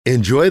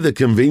Enjoy the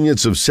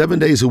convenience of 7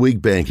 days a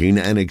week banking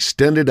and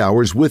extended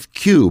hours with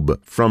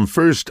Cube from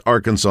First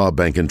Arkansas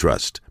Bank and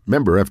Trust.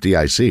 Member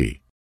FDIC.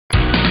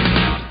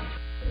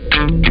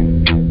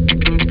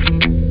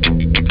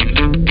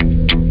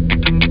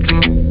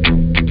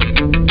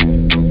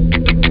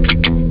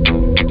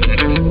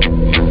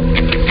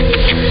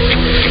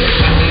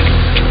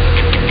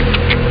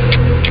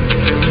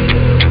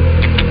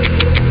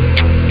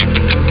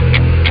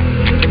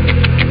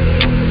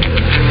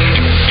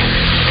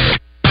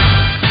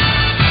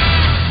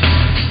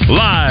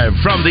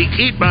 From the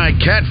Eat My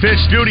Catfish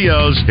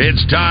studios,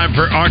 it's time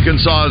for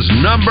Arkansas's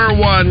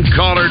 #1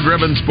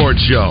 caller-driven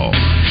sports show.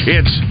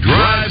 It's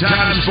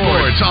Drivetime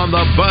Sports on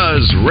the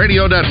Buzz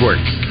Radio Network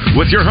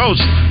with your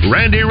hosts,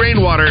 Randy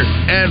Rainwater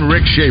and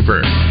Rick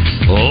Shaeffer.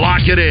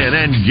 Lock it in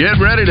and get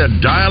ready to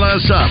dial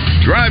us up.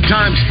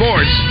 Drivetime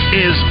Sports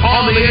is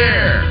on the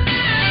air.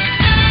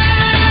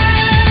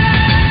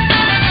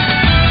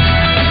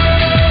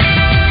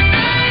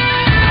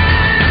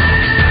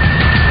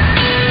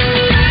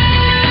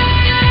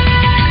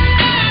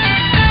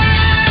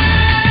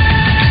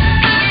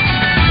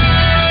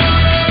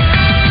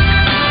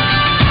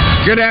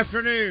 Good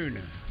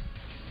afternoon.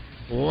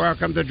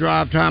 Welcome to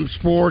Drive Time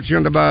Sports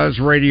on the Buzz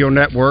Radio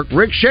Network.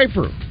 Rick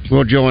Shaeffer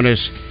will join us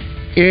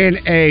in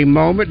a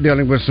moment,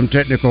 dealing with some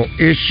technical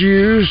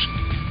issues.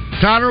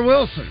 Tyler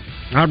Wilson.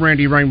 I'm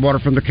Randy Rainwater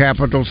from the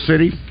capital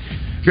city.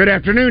 Good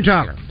afternoon,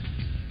 Tyler.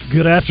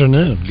 Good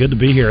afternoon. Good to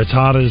be here. It's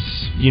hot as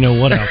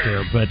you-know-what out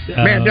there. But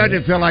man, doesn't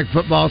it feel like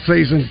football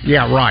season?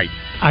 Yeah, right.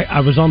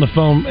 I was on the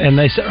phone, and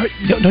they said,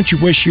 don't you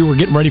wish you were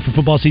getting ready for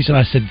football season?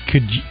 I said,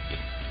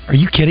 Are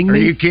you kidding me?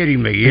 Are you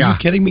kidding me? Yeah. Are you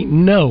kidding me?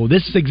 No,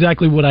 this is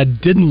exactly what I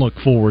didn't look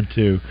forward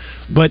to.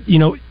 But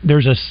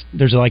there's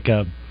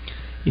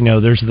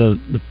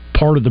the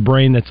part of the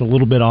brain that's a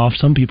little bit off.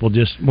 Some people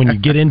just, when you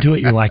get into it,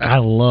 you're like, I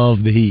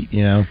love the heat,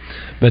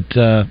 But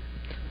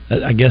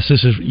I guess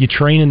this is, you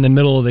train in the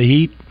middle of the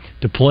heat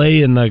to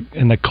play in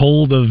the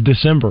cold of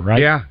December,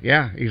 right?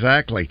 Yeah,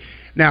 exactly.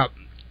 Now,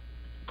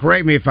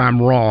 correct me if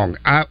I'm wrong.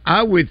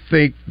 I would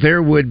think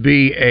there would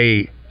be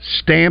a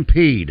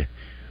stampede.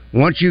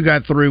 Once you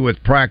got through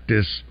with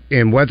practice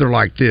in weather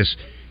like this,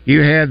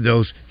 you had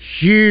those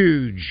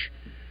huge,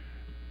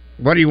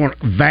 what do you want,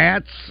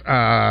 vats,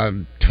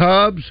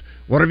 tubs,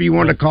 whatever you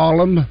want to call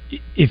them.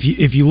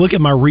 If you look at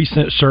my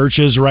recent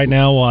searches right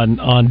now on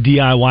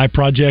DIY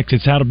projects,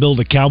 it's how to build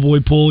a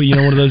cowboy pool.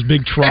 One of those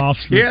big troughs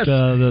yes.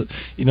 that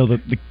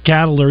the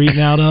cattle are eating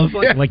out of,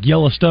 like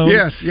Yellowstone.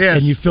 Yes.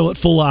 And you fill it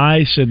full of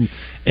ice, and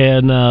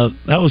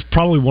that was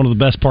probably one of the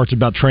best parts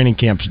about training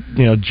camps.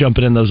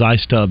 Jumping in those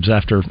ice tubs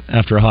after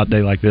a hot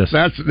day like this.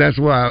 That's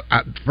why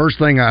first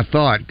thing I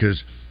thought,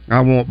 because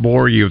I won't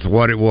bore you with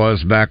what it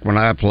was back when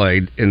I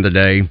played in the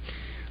day,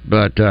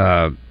 but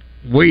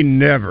we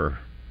never.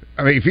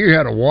 I mean, if you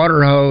had a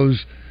water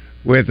hose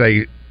with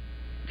a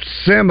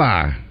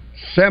semi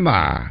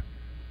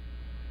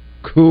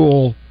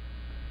cool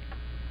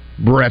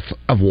breath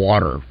of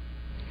water,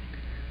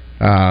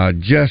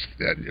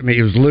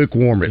 it was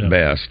lukewarm at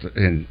best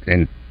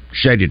and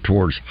shaded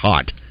towards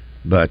hot.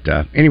 But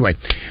anyway,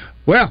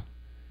 well,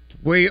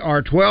 we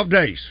are 12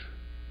 days,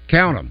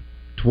 count them,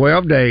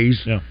 12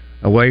 days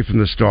away from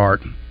the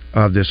start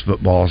of this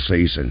football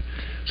season.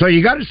 So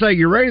you got to say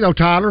you're ready, though,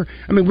 Tyler.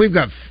 I mean, we've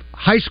got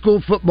high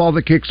school football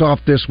that kicks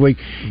off this week.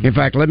 In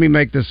fact, let me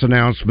make this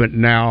announcement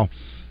now.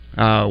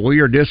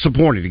 We are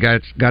disappointed. You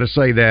got to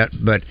say that,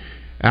 but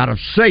out of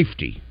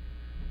safety,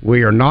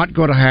 we are not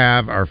going to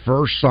have our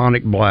first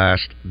Sonic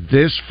Blast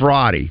this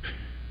Friday,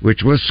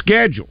 which was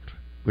scheduled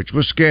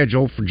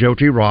for Joe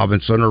T.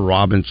 Robinson or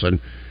Robinson,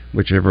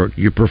 whichever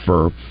you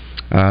prefer.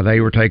 They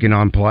were taking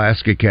on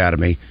Pulaski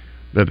Academy,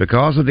 but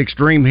because of the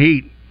extreme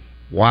heat,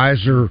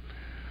 wiser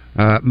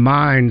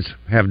minds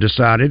have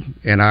decided,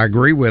 and I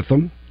agree with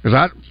them,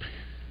 because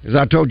as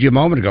I told you a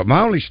moment ago,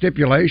 my only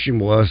stipulation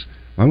was,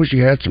 as long as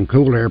you had some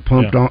cool air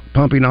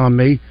pumping on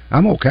me,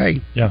 I'm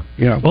okay. Yeah.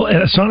 Well, at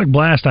a Sonic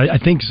Blast, I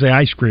think it's the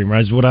ice cream,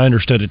 right, is what I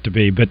understood it to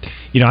be. But,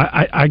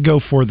 I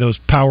go for those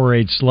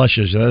Powerade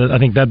slushes. I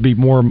think that'd be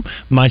more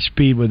my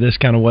speed with this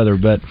kind of weather.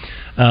 But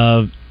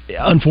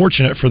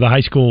unfortunate for the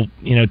high school,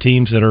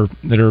 teams that are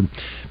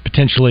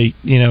potentially,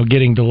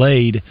 getting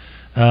delayed.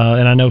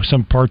 And I know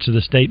some parts of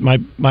the state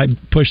might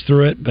push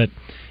through it, but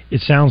it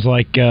sounds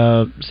like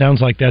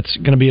that's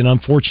going to be an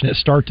unfortunate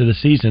start to the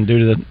season due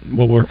to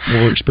what we're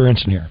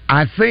experiencing here.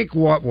 I think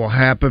what will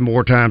happen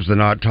more times than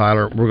not,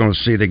 Tyler, we're going to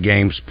see the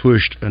games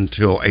pushed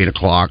until 8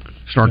 o'clock,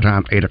 start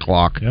time 8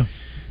 o'clock. Yeah.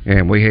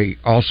 And we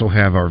also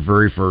have our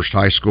very first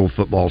high school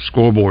football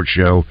scoreboard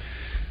show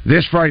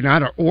this Friday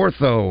night, our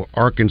Ortho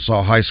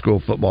Arkansas High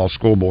School Football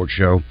Scoreboard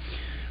Show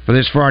for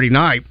this Friday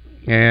night.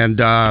 And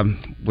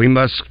we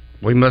must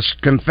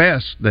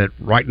confess that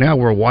right now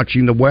we're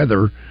watching the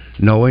weather,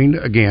 knowing,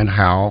 again,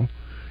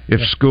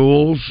 if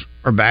schools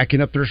are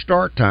backing up their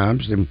start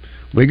times, then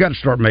we got to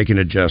start making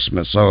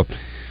adjustments. So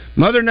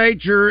Mother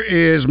Nature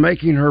is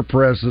making her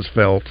presence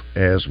felt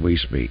as we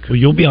speak. Well,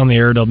 you'll be on the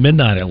air till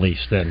midnight at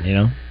least then,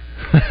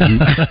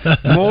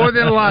 More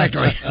than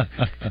likely.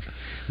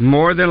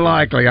 More than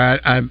likely.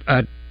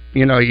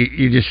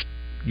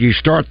 You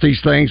start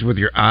these things with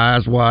your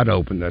eyes wide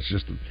open. That's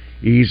just the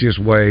easiest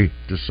way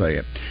to say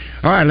it.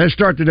 All right, let's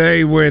start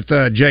today with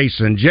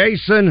Jason.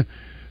 Jason,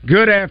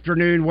 good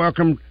afternoon.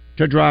 Welcome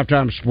to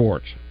Drivetime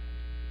Sports.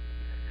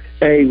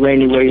 Hey,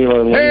 Randy. Hey, how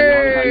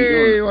you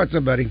doing? What's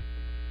up, buddy?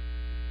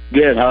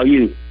 Good. How are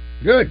you?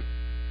 Good.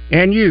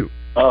 And you?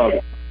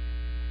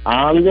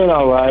 I'm doing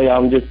all right.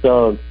 I'm just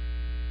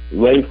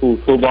ready for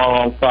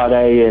football on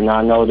Friday, and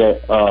I know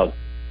that.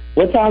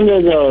 What time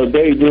does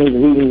Barry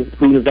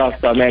Hooters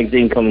All-Star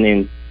magazine coming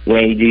in,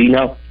 Randy? Do you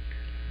know?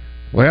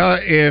 Well,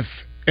 if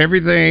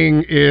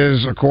everything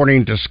is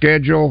according to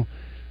schedule,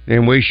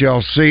 then we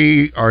shall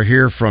see or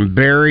hear from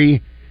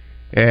Barry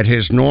at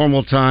his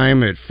normal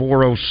time at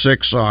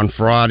 4:06 on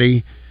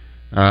Friday.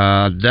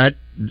 That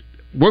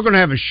we're going to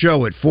have a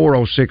show at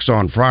 4:06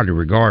 on Friday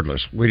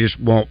regardless. We just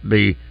won't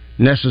be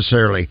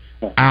necessarily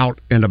out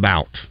and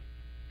about.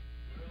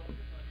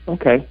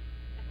 Okay.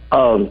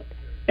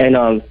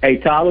 Hey,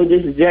 Tyler,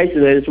 this is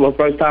Jason. This is my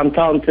first time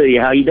talking to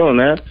you. How you doing,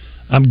 man?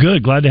 I'm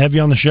good. Glad to have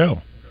you on the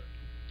show.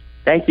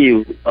 Thank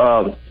you.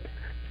 Are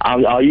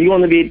you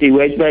going to be at the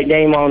Razorback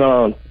game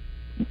on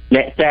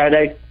next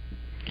Saturday?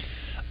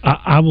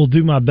 I will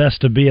do my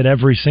best to be at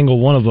every single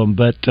one of them,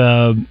 but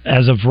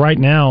as of right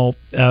now,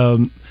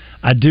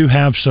 I do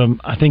have some.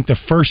 I think the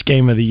first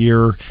game of the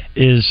year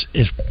is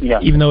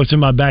even though it's in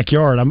my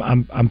backyard,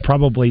 I'm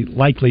probably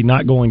likely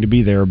not going to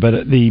be there.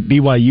 But the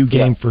BYU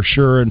game for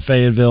sure in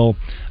Fayetteville,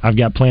 I've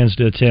got plans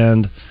to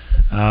attend,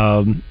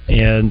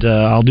 and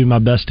I'll do my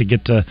best to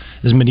get to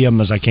as many of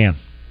them as I can.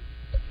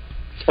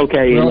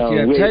 Okay. Well,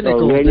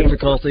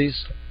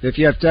 if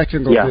you have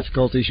technical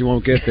difficulties, you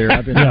won't get there.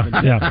 I've been having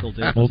technical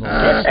difficulties.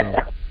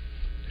 So.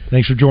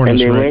 Thanks for joining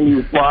us, And then, Rick.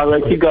 Randy, before I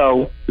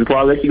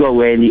let you go,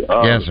 Randy.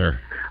 Yes, sir.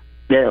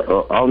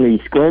 On the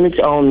scrimmage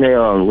on the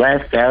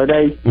last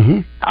Saturday,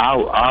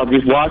 I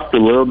just watched a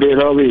little bit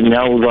of it, and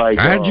I was like,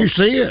 how'd you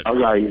see it? I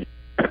was like,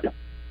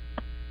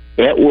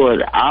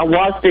 I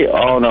watched it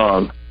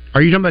on.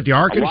 Are you talking about the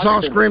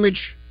Arkansas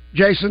scrimmage,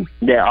 Jason?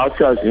 The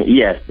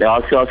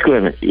Arkansas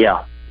scrimmage,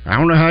 yeah. I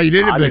don't know how you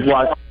did it,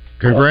 but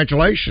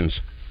congratulations.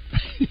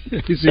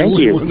 He's the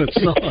only one that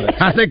saw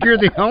it. I think you're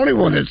the only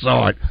one that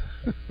saw it.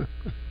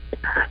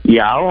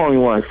 Yeah, I'm the only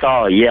one that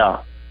saw it,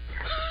 yeah.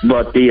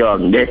 But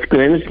that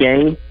scrimmage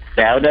game,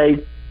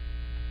 Saturday,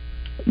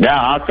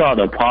 I saw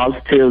the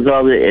positives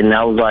of it, and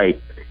I was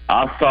like,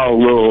 I saw a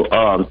little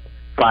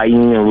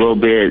fighting a little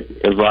bit.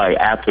 It was like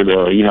after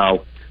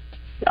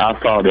I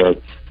saw the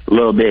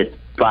little bit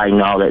fighting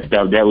and all that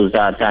stuff. That was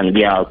our time to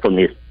get out from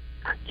this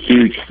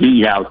huge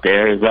heat out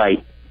there. It was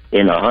like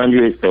in the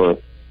hundreds,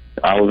 so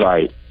I was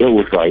like, it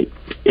was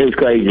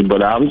crazy.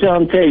 But I'm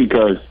trying to tell you,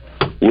 because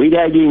we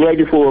got to get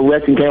ready for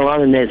Western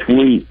Carolina next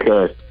week,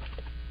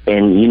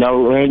 and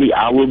Randy,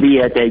 I will be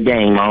at that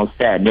game on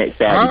next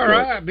Saturday. All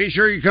right, be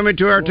sure you come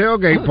into our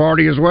tailgate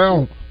party as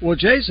well. Well,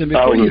 Jason,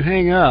 before you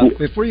hang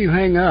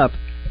up,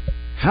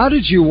 how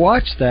did you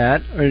watch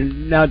that?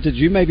 Now, did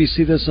you maybe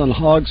see this on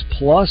Hogs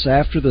Plus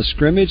after the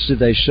scrimmage? Did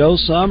they show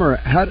some, or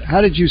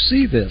how did you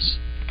see this?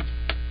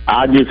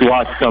 I just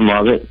watched some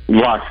of it.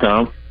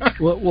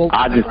 Well,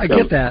 I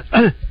get that.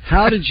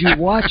 How did you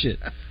watch it?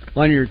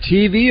 On your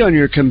TV, on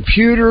your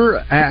computer?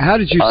 How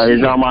did you see it?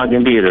 It's on my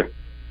computer.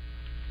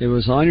 It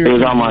was on your. It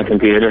was on my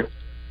computer.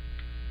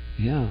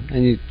 Yeah,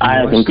 and I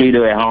had a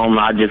computer at home.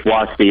 I just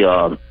watched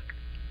the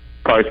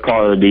first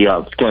part of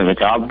the scrimmage.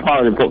 I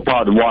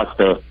probably watched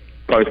the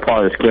first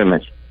part of the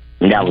scrimmage,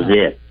 and that was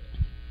it.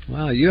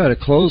 Wow, you had a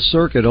closed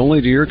circuit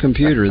only to your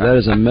computer. That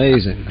is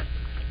amazing.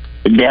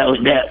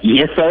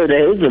 Yes, sir.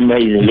 That is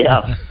amazing.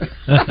 Yeah.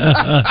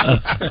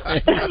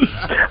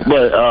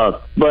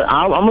 But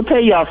I'm gonna tell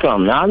y'all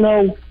something. I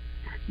know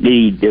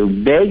the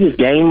biggest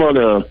game of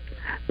the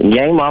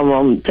game. I'm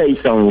gonna tell you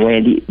something,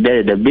 Randy.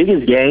 The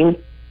biggest game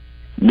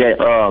that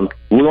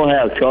we're gonna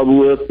have trouble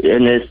with,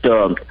 and it's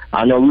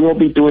I know we won't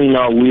be doing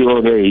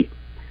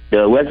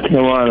the West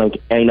Carolina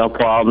ain't no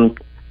problem.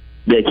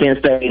 The Kent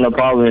State ain't no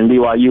problem, and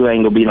BYU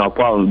ain't gonna be no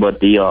problem.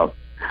 But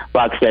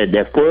like I said,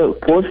 that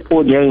first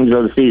 4 games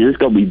of the season, it's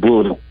going to be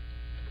brutal.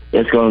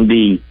 It's going to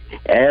be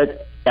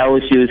at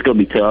LSU, it's going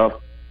to be tough.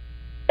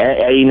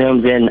 At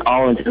A&M's and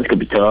Arlington, it's going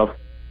to be tough.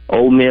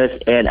 Ole Miss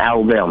and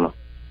Alabama.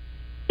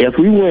 If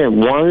we win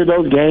one of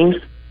those games,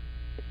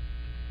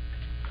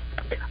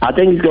 I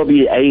think it's going to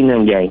be an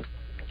A&M game.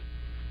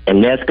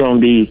 And that's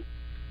probably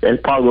going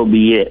to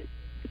be it.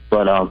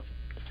 But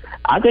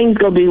I think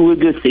it's going to be a really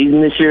good season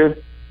this year.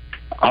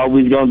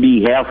 Always going to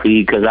be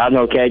healthy, because I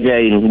know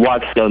KJ and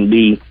Watt's going to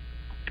be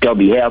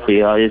healthy.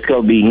 It's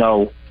going to be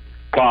no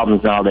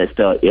problems and all that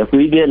stuff. If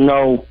we get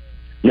no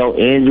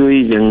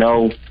injuries and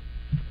no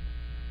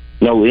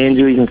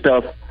injuries and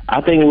stuff, I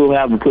think we'll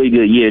have a pretty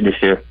good year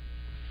this year.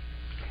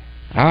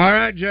 All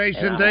right,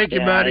 Jason. Thank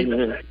you, buddy.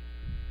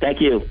 Thank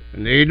you.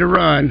 Need to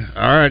run.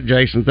 All right,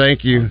 Jason,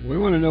 thank you. We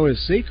want to know his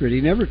secret. He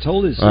never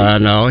told his secret. I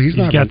know. He's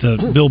got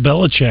the Bill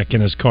Belichick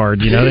in his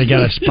card. You know, they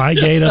got a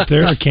Spygate up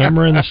there, a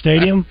camera in the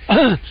stadium.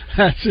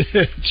 That's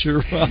it.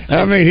 You're right.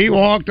 I mean, he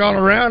walked all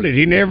around it.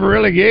 He never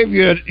really gave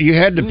you you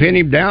had to pin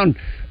him down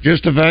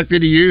just the fact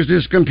that he used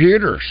his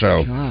computer.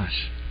 So,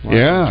 gosh. Wow.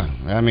 Yeah,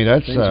 I mean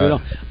that's.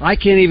 I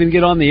can't even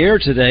get on the air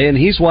today, and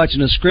he's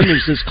watching a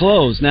scrimmage that's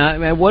closed. Now,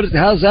 man,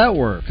 how's that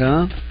work,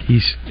 huh?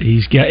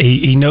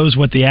 He knows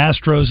what the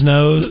Astros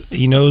know.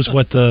 He knows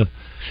what the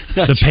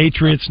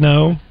Patriots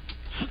know.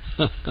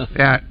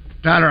 Yeah,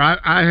 Tyler,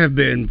 I have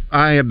been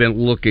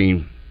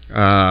looking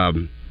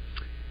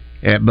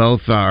at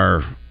both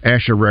our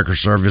Asher Record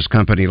Service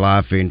Company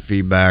live feed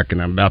feedback,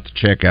 and I'm about to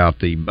check out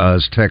the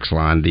Buzz text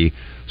line, the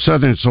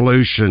Southern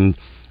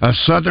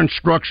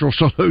Structural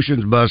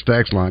Solutions Buzz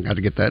text line. Got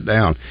to get that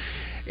down.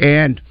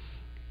 And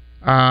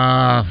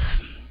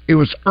it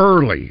was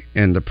early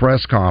in the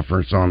press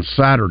conference on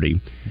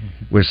Saturday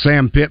with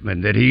Sam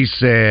Pittman that he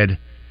said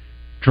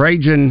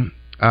Trajan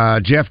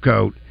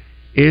Jeffcoat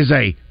is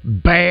a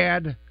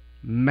bad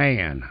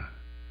man.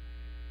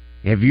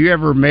 Have you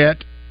ever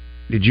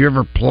did you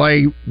ever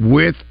play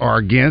with or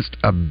against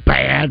a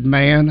bad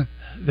man?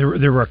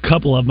 There were a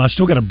couple of them. I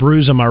still got a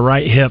bruise on my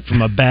right hip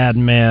from a bad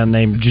man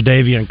named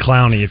Jadeveon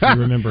Clowney, if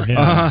you remember him.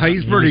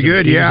 He's pretty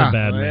good, yeah. He was a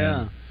bad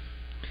man.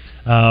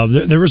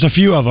 Yeah. There was a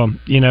few of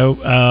them. You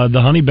know, the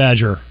Honey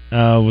Badger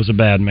was a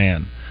bad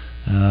man.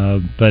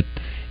 But,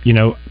 you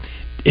know,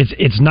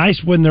 it's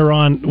nice when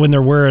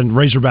they're wearing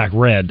Razorback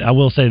red. I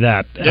will say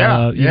that.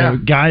 Yeah, you know,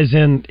 guys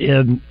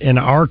in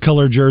our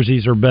color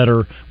jerseys are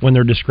better when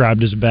they're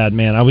described as a bad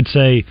man. I would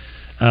say,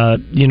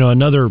 you know,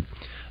 another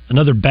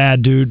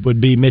bad dude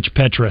would be Mitch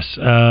Petrus.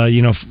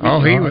 You know,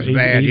 he was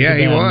bad. Yeah,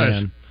 he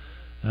was.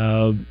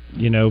 Man.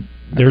 You know,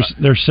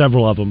 there's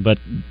several of them, but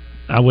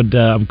I would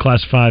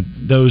classify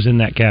those in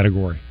that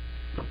category.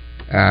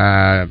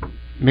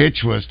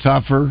 Mitch was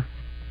tougher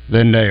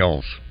than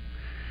nails.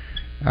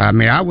 I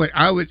mean, I would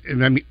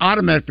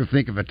automatically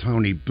think of a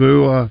Tony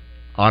Bua,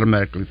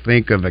 automatically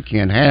think of a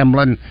Ken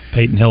Hamlin,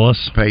 Peyton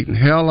Hillis. Yep.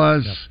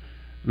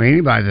 I mean,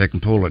 anybody that can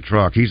pull a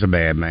truck, he's a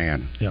bad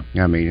man. Yeah.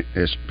 I mean,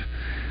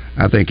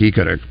 I think he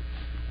could have,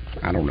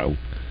 I don't know,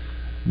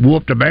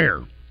 whooped a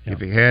bear if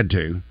he had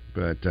to.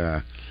 But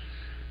I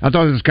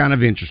thought it was kind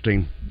of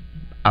interesting.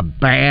 A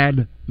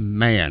bad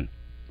man.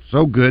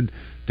 So good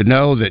to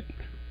know that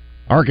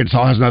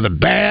Arkansas has another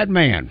bad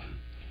man.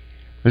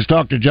 Let's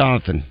talk to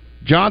Jonathan.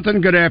 Jonathan,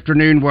 good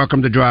afternoon.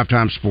 Welcome to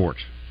Drivetime Sports.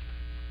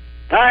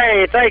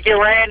 Hey, thank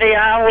you, Randy.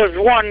 I was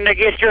wanting to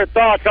get your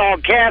thoughts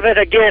on Cabot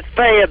against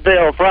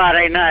Fayetteville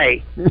Friday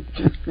night.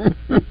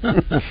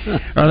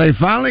 Are they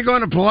finally going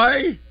to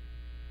play?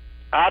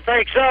 I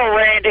think so,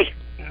 Randy.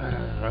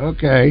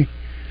 Okay.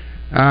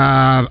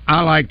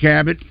 I like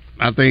Cabot.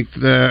 I think,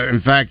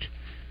 in fact,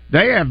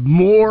 they have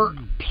more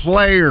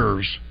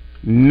players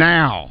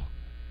now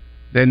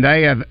than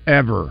they have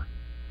ever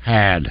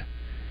had.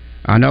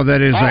 I know that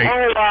is a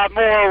whole lot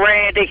more,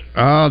 Randy.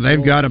 Oh,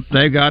 they've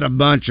got a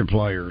bunch of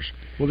players.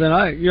 Well, then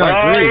I agree.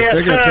 If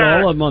they're going to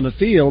throw all of them on the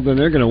field, then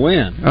they're going to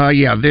win.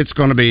 Yeah, it's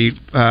going to be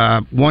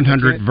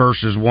 100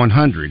 versus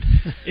 100.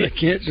 They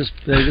can't just.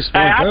 They just.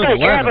 I think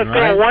Cabot's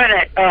going to win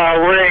it,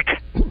 Rick.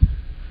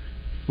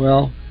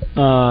 Well,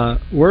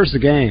 where's the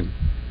game?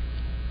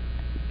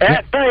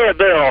 At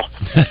Fayetteville.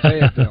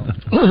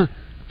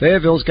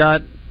 Fayetteville's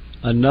got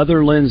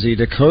another Lindsay,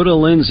 Dakota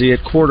Lindsay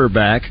at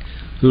quarterback,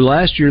 who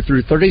last year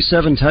threw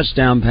 37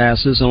 touchdown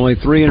passes and only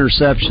 3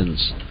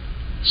 interceptions.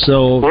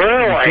 So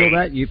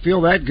really? You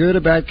feel that good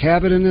about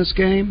Cabot in this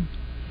game?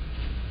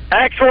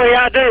 Actually,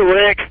 I do,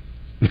 Rick.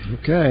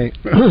 Okay.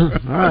 All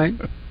right.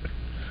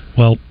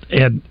 Well,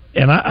 and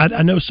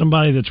I know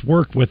somebody that's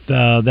worked with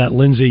that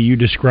Lindsay you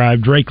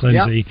described, Drake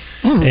Lindsay,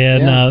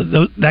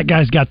 and that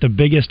guy's got the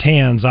biggest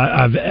hands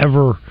I've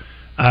ever.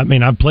 I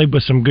mean, I've played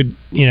with some good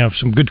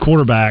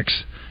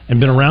quarterbacks and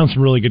been around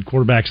some really good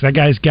quarterbacks. That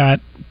guy's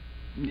got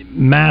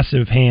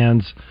massive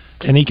hands,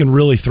 and he can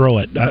really throw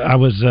it. I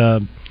was, I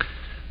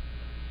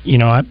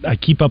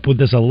keep up with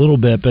this a little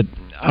bit, but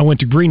I went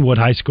to Greenwood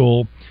High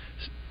School.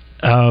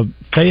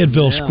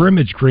 Fayetteville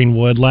scrimmage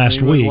Greenwood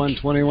last week. Won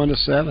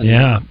 21-7.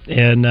 Yeah,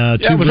 and was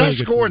that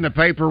score in the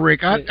paper,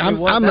 Rick? I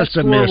must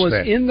have missed that.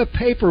 Was in the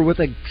paper with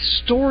a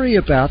story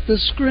about the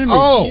scrimmage.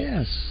 Oh,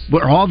 yes.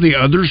 Were all the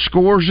other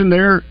scores in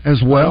there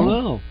as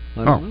well?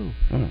 I don't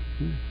know.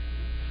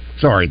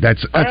 Sorry,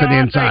 that's an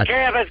inside.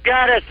 Cabot's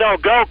got it, so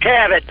go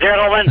Cabot,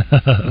 gentlemen.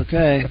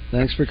 Okay,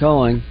 thanks for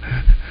calling.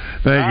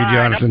 Thank you,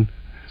 Jonathan.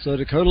 So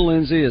Dakota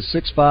Lindsay is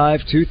 6'5",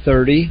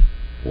 230.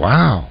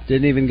 Wow.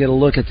 Didn't even get a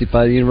look at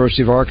by the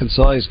University of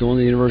Arkansas. He's going to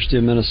the University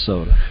of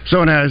Minnesota.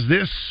 So now, is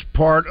this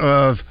part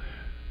of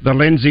the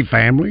Lindsay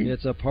family?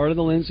 It's a part of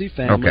the Lindsay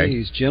family. Okay.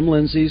 He's Jim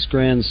Lindsay's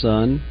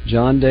grandson,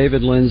 John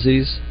David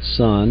Lindsay's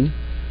son.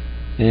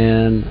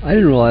 And I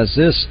didn't realize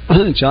this.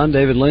 John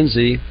David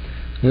Lindsay,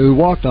 who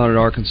walked on at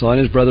Arkansas, and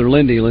his brother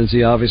Lindy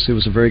Lindsay obviously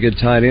was a very good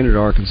tight end at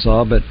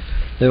Arkansas. But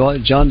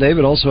John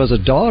David also has a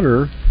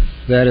daughter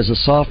that is a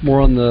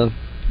sophomore on the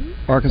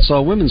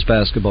Arkansas women's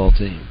basketball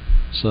team.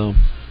 So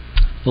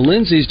the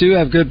Lindsays do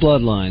have good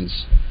bloodlines.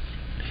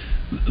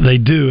 They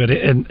do,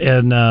 and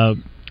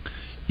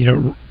you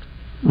know,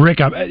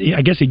 Rick,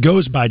 I guess he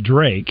goes by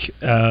Drake.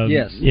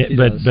 Yes,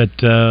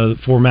 but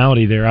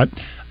formality there.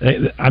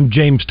 I'm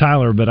James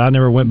Tyler, but I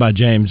never went by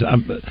James.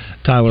 I'm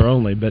Tyler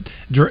only. But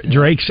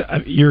Drake's,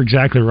 you're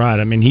exactly right.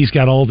 I mean, he's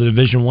got all the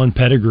Division I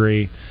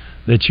pedigree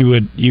that you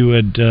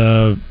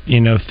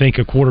would think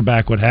a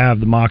quarterback would have.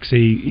 The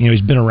moxie. You know,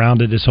 he's been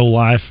around it his whole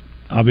life.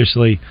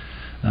 Obviously,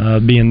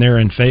 being there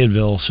in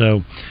Fayetteville.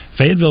 So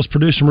Fayetteville's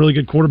produced some really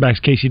good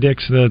quarterbacks. Casey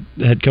Dix, the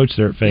head coach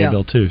there at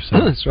Fayetteville, too.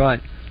 So. That's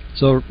right.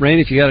 So,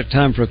 Randy, if you got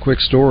time for a quick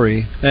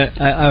story,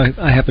 I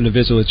happened to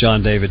visit with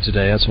John David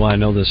today. That's why I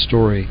know this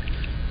story.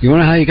 You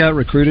want to know how he got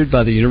recruited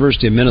by the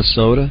University of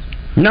Minnesota?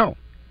 No.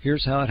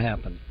 Here's how it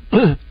happened.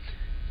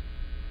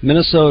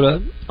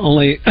 Minnesota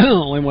only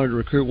wanted to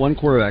recruit one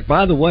quarterback.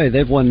 By the way,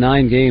 they've won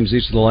 9 games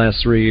each of the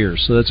last 3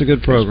 years, so that's a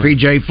good program.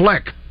 It's P.J.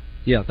 Fleck.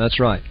 Yeah, that's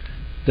right.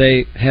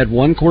 They had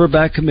one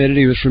quarterback committed.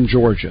 He was from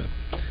Georgia.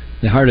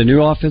 They hired a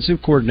new offensive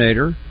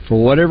coordinator.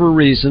 For whatever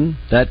reason,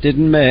 that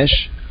didn't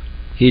mesh.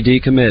 He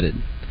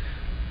decommitted.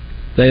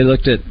 They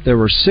looked at, there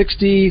were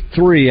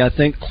 63, I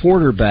think,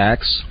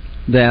 quarterbacks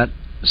that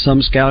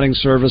some scouting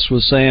service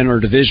was saying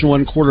are Division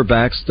I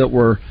quarterbacks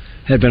that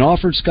had been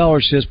offered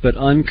scholarships but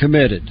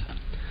uncommitted.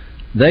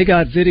 They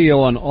got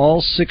video on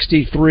all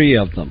 63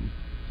 of them.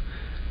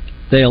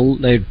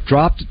 They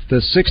dropped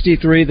the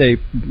 63. They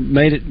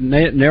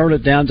narrowed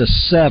it down to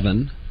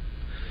 7.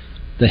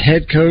 The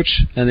head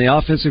coach and the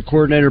offensive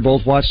coordinator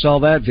both watched all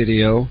that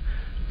video.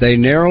 They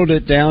narrowed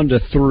it down to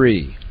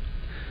 3.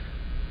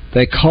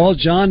 They called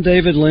John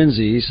David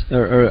Lindsay's,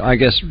 or I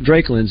guess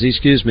Drake Lindsay,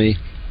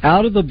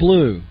 out of the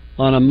blue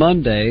on a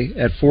Monday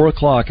at 4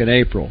 o'clock in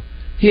April.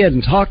 He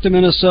hadn't talked to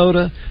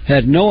Minnesota,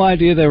 had no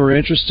idea they were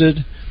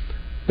interested.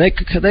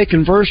 They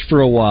conversed for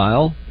a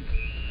while.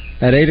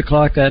 At 8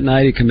 o'clock that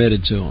night, he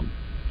committed to him.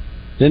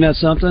 Isn't that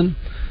something?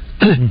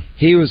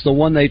 He was the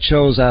one they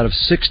chose out of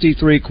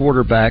 63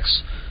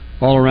 quarterbacks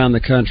all around the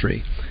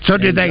country. So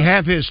did they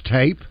have his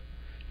tape?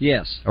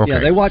 Yes. Okay. Yeah,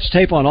 they watched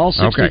tape on all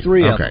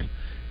 63 of them.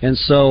 And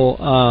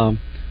so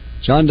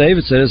John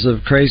David said it's the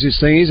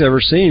craziest thing he's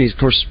ever seen. Of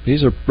course,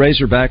 he's a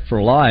Razorback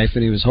for life,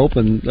 and he was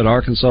hoping that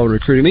Arkansas would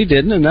recruit him. He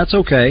didn't, and that's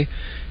okay.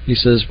 He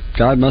says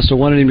God must have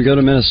wanted him to go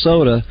to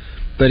Minnesota,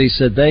 but he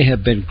said they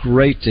have been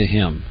great to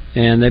him.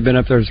 And they've been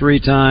up there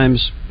 3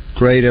 times,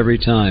 great every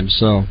time.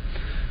 So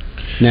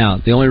now,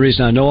 the only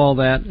reason I know all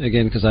that,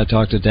 again, because I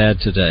talked to Dad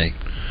today.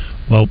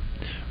 Well,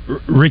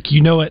 Rick,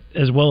 you know it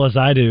as well as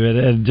I do,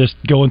 and just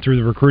going through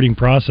the recruiting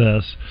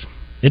process,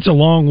 it's a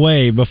long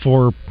way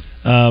before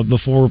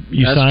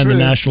you sign the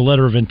national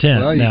letter of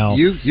intent. Well, now,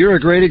 you're a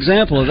great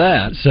example of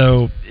that.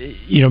 So,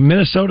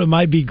 Minnesota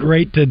might be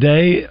great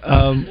today.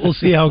 We'll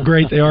see how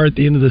great they are at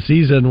the end of the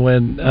season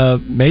when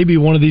maybe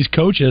one of these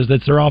coaches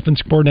that's their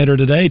offense coordinator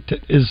today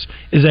is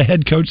a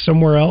head coach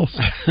somewhere else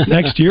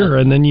next year,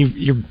 and then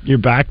you're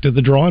back to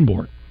the drawing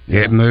board.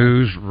 It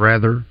moves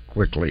rather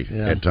quickly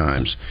at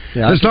times.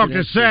 Yeah, let's talk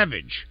to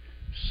Savage.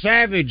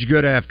 Savage,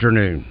 good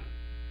afternoon.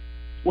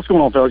 What's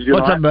going on, fellas?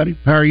 What's up, buddy?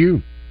 How are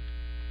you?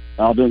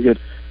 I'm doing good.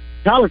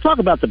 Tyler, talk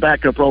about the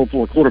backup role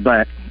for a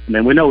quarterback. I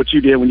mean, we know what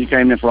you did when you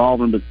came in for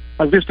Auburn, but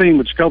like this team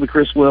with Jacoby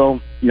Criswell,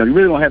 you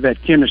really don't have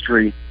that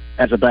chemistry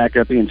as a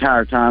backup the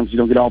entire time. You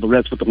don't get all the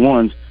reps with the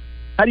ones.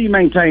 How do you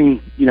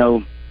maintain,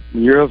 when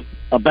you're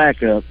a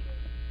backup,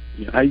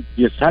 how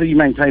do you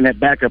maintain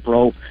that backup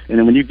role? And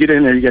then when you get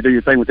in there, you got to do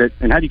your thing with it.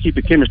 And how do you keep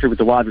the chemistry with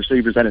the wide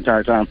receivers that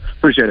entire time?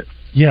 Appreciate it.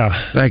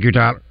 Yeah. Thank you,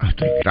 Tyler.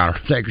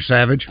 Thank you,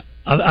 Savage.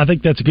 I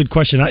think that's a good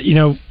question.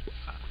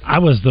 I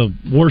was the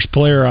worst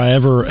player I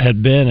ever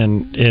had been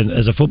in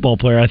as a football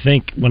player, I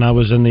think, when I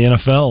was in the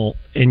NFL,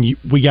 and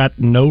we got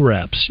no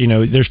reps.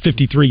 There's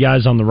 53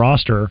 guys on the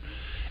roster,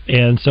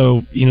 and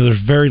so,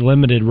 there's very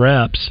limited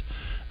reps.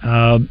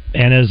 And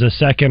as a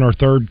second or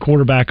third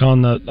quarterback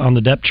on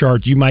the depth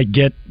chart, you might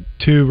get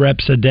 2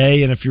 reps a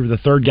day, and if you're the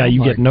third guy,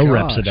 you get no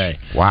reps a day.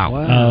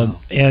 Wow.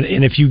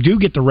 And if you do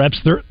get the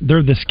reps,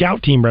 they're the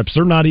scout team reps.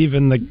 They're not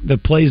even the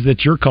plays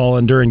that you're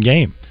calling during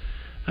game.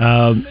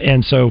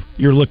 And so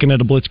you're looking at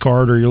a blitz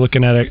card, or you're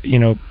looking at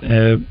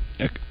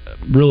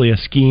really a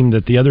scheme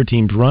that the other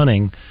team's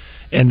running,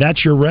 and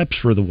that's your reps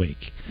for the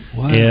week.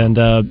 Wow.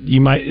 And you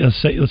might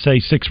let's say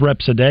 6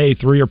 reps a day,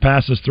 3 are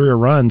passes, 3 are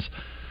runs.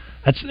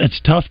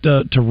 That's tough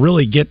to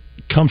really get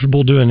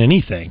comfortable doing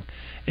anything.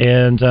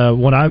 And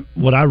what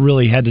I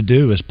really had to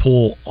do is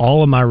pull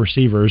all of my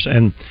receivers.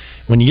 And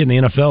when you get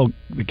in the NFL,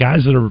 the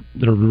guys that are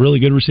really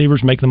good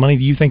receivers make the money.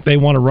 Do you think they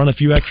want to run a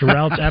few extra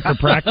routes after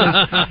practice?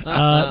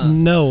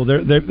 No,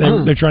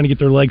 they're trying to get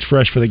their legs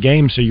fresh for the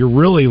game. So you're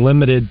really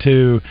limited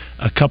to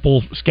a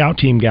couple scout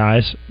team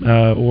guys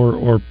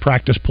or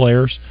practice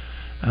players.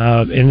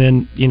 And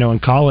then in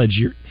college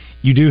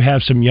you do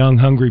have some young,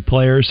 hungry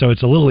players, so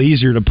it's a little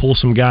easier to pull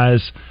some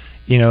guys,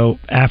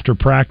 after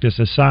practice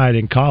aside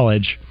in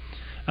college.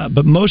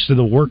 But most of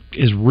the work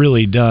is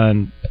really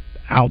done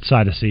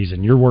outside of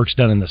season. Your work's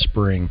done in the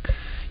spring.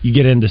 you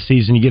get into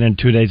season, you get in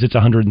 2 days, it's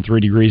 103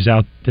 degrees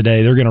out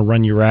today. They're going to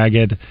run you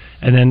ragged.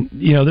 And then,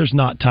 there's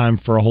not time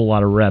for a whole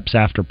lot of reps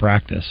after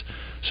practice.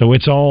 So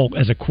it's all,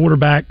 as a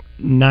quarterback,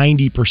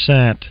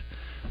 90%,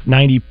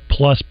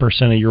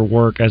 90+% of your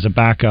work as a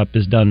backup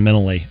is done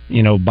mentally,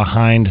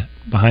 behind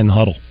the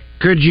huddle.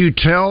 Could you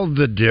tell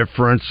the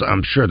difference?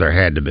 I'm sure there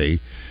had to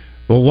be.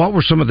 Well, what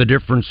were some of the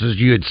differences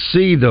you'd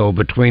see, though,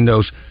 between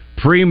those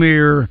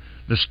premier,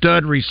 the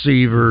stud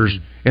receivers,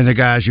 and the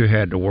guys you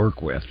had to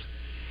work with?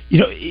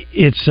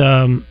 It's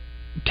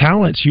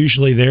talent's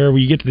usually there.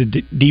 When you get to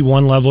the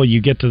D1 level,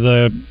 you get to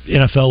the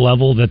NFL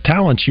level, the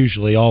talent's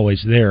usually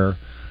always there.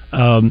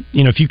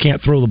 If you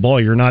can't throw the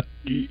ball, you're not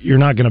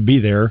going to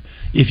be there.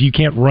 If you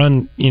can't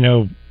run,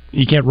 you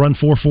can't run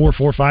 4.4,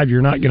 4.5,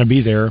 you're not going to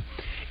be there.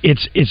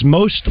 It's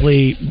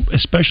mostly,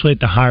 especially at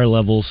the higher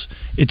levels,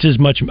 it's as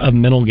much a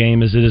mental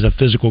game as it is a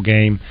physical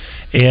game,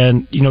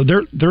 and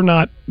they're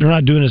not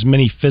doing as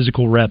many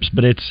physical reps,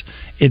 but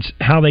it's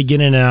how they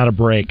get in and out of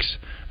breaks.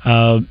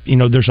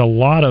 There's a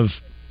lot of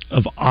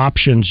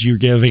options you're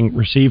giving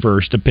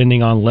receivers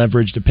depending on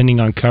leverage, depending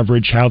on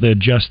coverage, how they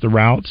adjust the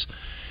routes.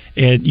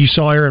 And you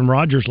saw Aaron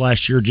Rodgers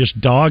last year just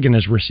dogging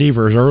his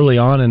receivers early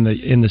on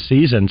in the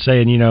season,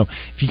 saying, if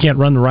you can't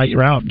run the right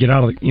route, get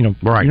out of the,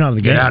 right, you're not in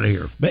the game. Get out of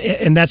here.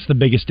 And that's the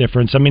biggest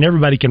difference. I mean,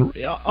 everybody can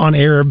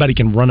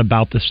run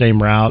about the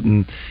same route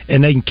and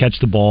they can catch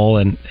the ball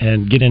and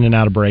get in and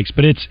out of breaks.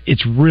 But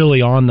it's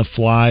really on the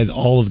fly,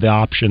 all of the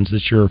options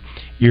that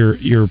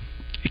you're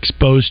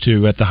exposed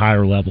to at the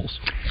higher levels.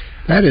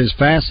 That is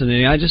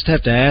fascinating. I just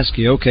have to ask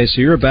you, okay, so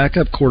you're a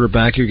backup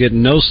quarterback, you're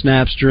getting no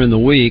snaps during the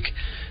week.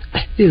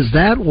 Is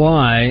that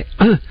why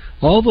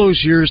all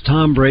those years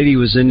Tom Brady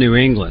was in New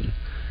England,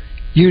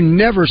 you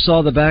never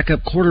saw the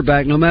backup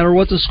quarterback no matter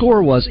what the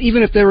score was?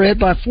 Even if they were ahead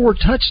by 4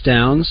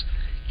 touchdowns,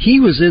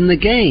 he was in the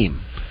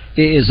game.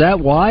 Is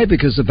that why?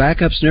 Because the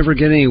backups never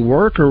get any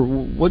work, or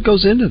what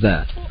goes into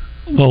that?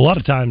 Well, a lot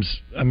of times,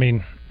 I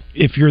mean,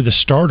 if you're the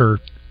starter,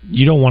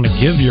 you don't want to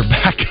give your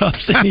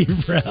backups any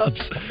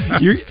reps.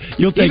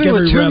 You'll take even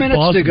every with 2 rep minutes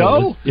possible. to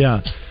go? Yeah.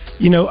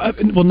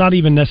 Well, not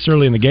even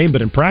necessarily in the game,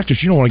 but in practice,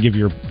 you don't want to give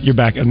your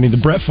back. I mean, the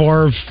Brett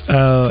Favre,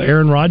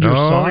 Aaron Rodgers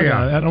saga.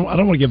 Yeah. I don't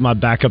want to give my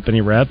backup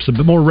any reps.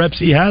 The more reps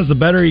he has, the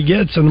better he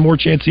gets, and the more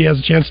chance he has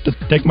a chance to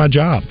take my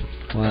job.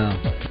 Wow.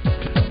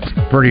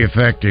 Pretty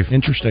effective.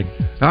 Interesting.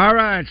 All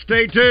right,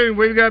 stay tuned.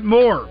 We've got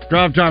more.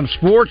 Drive Time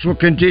Sports will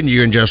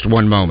continue in just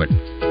one moment.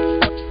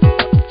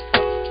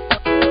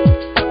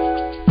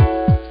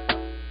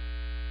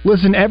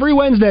 Listen every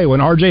Wednesday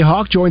when RJ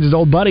Hawk joins his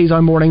old buddies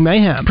on Morning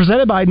Mayhem.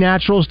 Presented by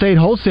Natural State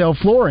Wholesale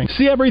Flooring.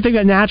 See everything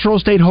that Natural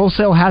State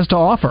Wholesale has to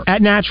offer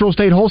at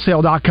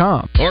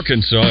naturalstatewholesale.com.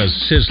 Arkansas is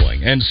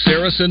sizzling, and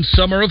Saracen's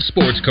Summer of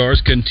Sports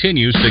Cars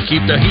continues to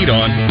keep the heat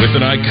on with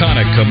an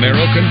iconic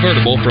Camaro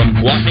convertible from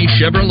Gwatney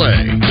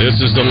Chevrolet.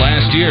 This is the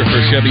last year for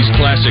Chevy's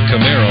classic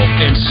Camaro,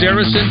 and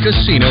Saracen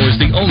Casino is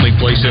the only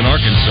place in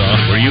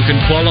Arkansas where you can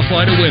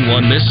qualify to win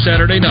one this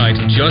Saturday night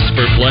just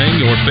for playing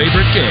your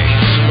favorite games.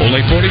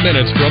 Only 40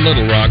 minutes from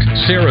Little Rock,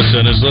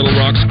 Saracen is Little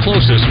Rock's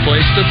closest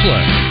place to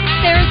play.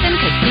 Saracen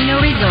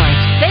Casino Resort,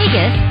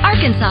 Vegas,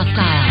 Arkansas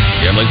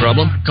style. Gambling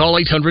problem? Call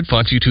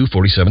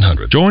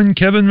 800-522-4700. Join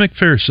Kevin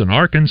McPherson,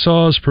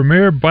 Arkansas's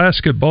premier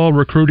basketball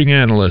recruiting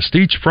analyst,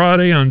 each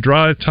Friday on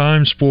Drive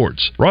Time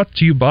Sports. Brought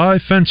to you by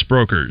Fence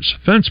Brokers.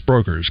 Fence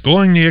Brokers,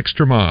 going the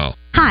extra mile.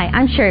 Hi,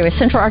 I'm Sherry with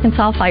Central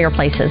Arkansas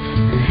Fireplaces.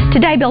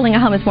 Today, building a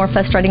home is more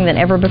frustrating than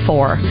ever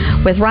before,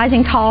 with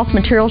rising costs,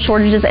 material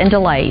shortages, and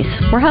delays.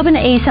 We're hoping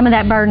to ease some of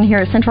that burden here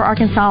at Central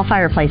Arkansas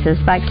Fireplaces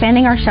by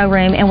expanding our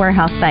showroom and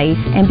warehouse space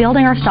and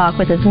building our stock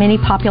with as many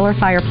popular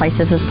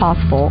fireplaces as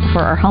possible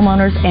for our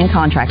homeowners and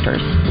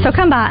contractors. So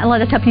come by and let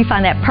us help you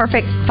find that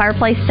perfect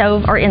fireplace,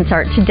 stove, or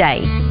insert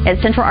today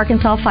at Central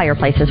Arkansas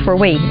Fireplaces, where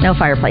we know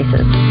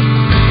fireplaces.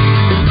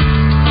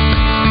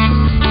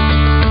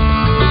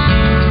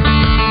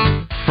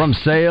 From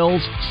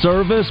sales,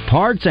 service,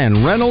 parts,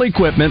 and rental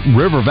equipment,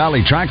 River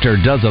Valley Tractor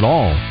does it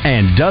all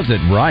and does it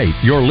right.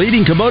 Your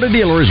leading Kubota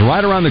dealer is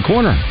right around the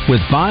corner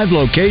with 5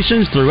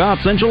 locations throughout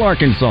Central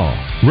Arkansas.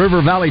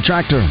 River Valley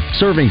Tractor,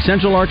 serving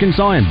Central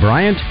Arkansas and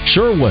Bryant,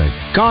 Sherwood,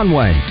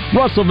 Conway,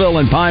 Russellville,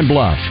 and Pine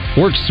Bluff.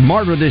 Work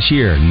smarter this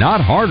year,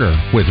 not harder,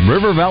 with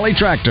River Valley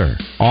Tractor.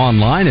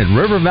 Online at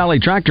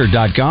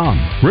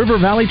rivervalleytractor.com. River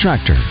Valley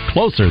Tractor,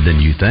 closer than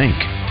you think.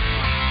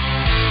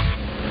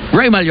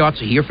 Ray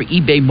Magliozzi here for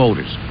eBay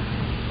Motors.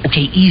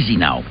 Okay, easy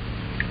now.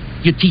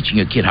 You're teaching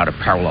your kid how to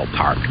parallel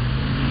park.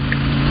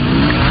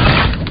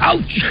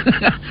 Ouch!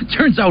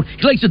 Turns out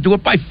he likes to do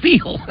it by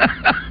feel.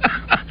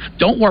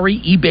 Don't worry,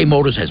 eBay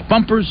Motors has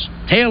bumpers,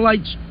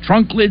 taillights,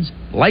 trunk lids,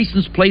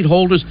 license plate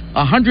holders,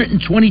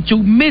 122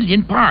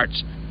 million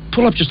parts.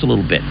 Pull up just a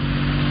little bit.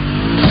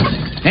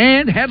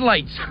 And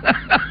headlights.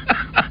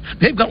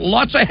 They've got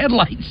lots of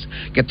headlights.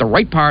 Get the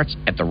right parts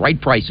at the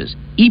right prices.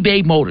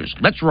 eBay Motors.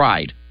 Let's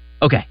ride.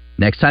 Okay,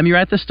 next time you're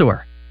at the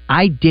store,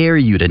 I dare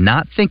you to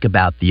not think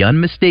about the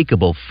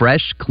unmistakable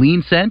fresh,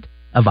 clean scent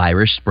of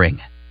Irish Spring.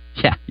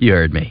 Yeah, you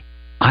heard me.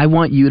 I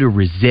want you to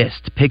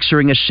resist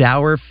picturing a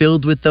shower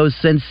filled with those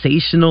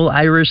sensational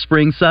Irish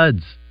Spring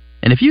suds.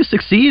 And if you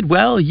succeed,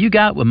 well, you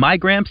got what my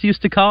Gramps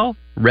used to call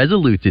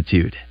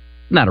resolutitude.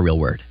 Not a real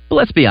word, but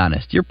let's be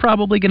honest, you're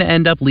probably going to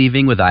end up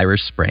leaving with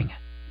Irish Spring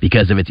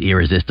because of its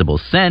irresistible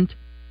scent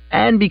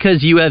and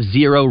because you have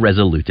zero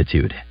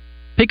resolutitude.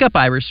 Pick up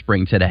Irish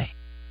Spring today.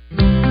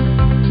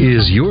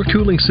 Is your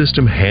cooling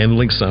system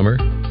handling summer?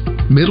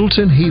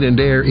 Middleton Heat and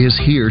Air is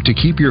here to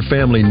keep your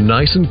family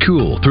nice and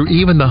cool through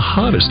even the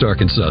hottest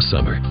Arkansas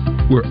summer.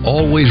 We're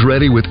always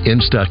ready with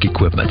in-stock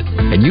equipment,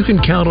 and you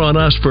can count on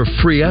us for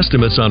free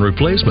estimates on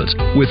replacements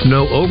with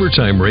no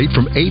overtime rate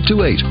from 8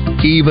 to 8,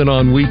 even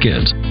on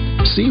weekends.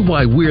 See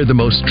why we're the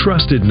most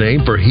trusted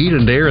name for heat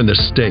and air in the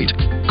state.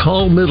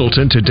 Call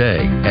Middleton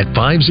today at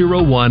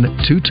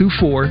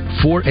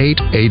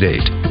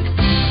 501-224-4888.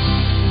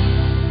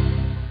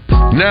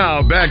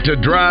 Now back to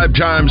Drive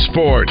Time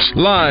Sports,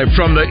 live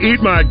from the Eat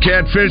My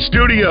Catfish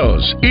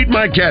studios. Eat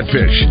My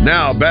Catfish,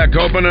 now back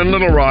open in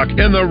Little Rock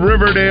in the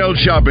Riverdale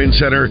Shopping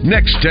Center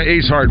next to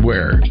Ace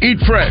Hardware. Eat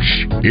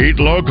fresh, eat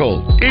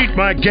local, eat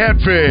my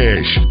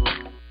catfish.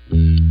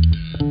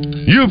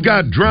 You've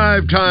got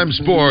Drive Time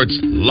Sports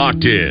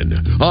locked in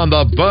on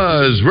the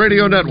Buzz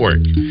Radio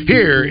Network.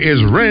 Here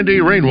is Randy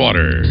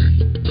Rainwater.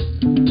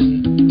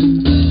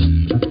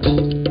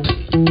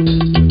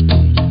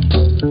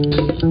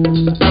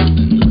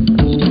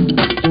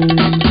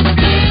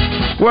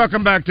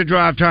 Welcome back to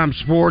Drive Time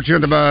Sports here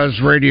on the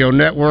Buzz Radio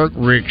Network.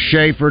 Rick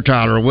Shaeffer,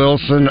 Tyler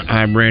Wilson.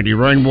 I'm Randy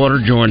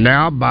Rainwater, joined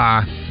now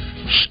by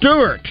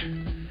Stewart.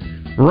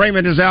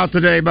 Raymond is out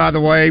today, by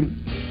the way.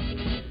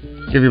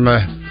 Give him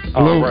a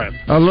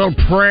little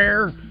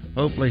prayer.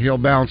 Hopefully he'll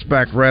bounce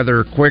back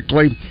rather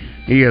quickly.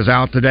 He is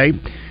out today.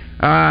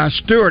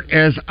 Stewart,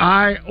 as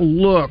I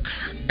look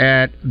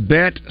at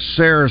Bet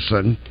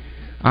Saracen,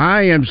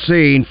 I am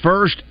seeing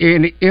first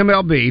in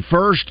MLB,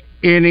 first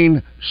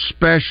inning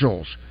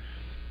specials.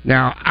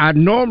 Now, I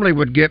normally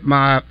would get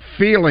my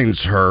feelings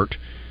hurt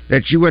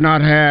that you would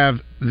not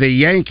have the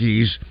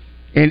Yankees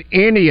in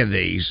any of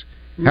these.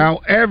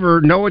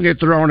 However, knowing that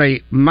they're on a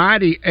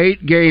mighty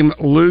 8-game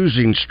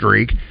losing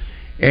streak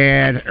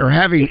and are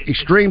having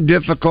extreme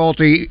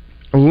difficulty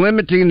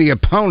limiting the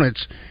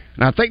opponents,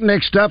 and I think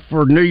next up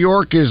for New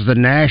York is the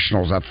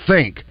Nationals, I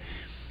think.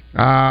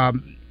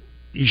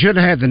 You should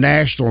have had the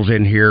Nationals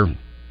in here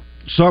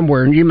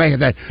somewhere, and you may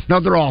have that.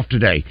 No, they're off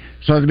today,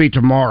 so it'll be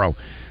tomorrow.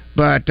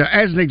 But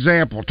as an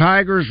example,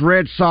 Tigers,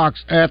 Red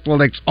Sox,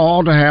 Athletics,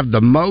 all to have the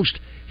most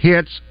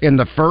hits in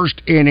the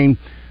first inning.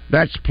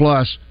 That's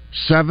plus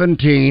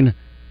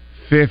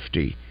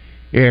 1750.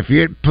 If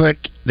you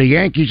put the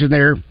Yankees in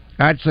there,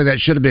 I'd say that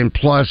should have been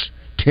plus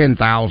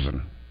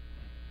 10,000.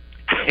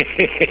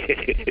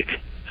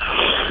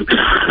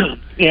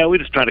 Yeah, we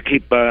just try to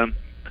keep,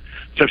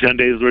 especially on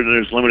days where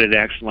there's limited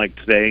action like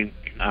today,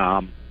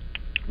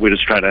 we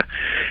just try to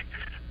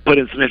put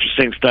in some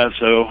interesting stuff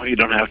so you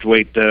don't have to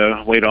wait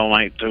all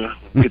night to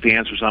get the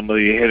answers on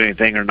whether you hit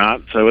anything or not.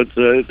 So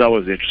it's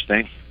always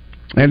interesting.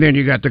 And then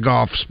you got the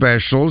golf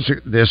specials.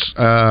 This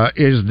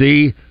is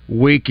the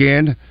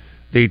weekend,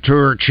 the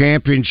Tour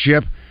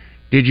Championship.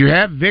 Did you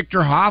have Victor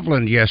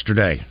Hovland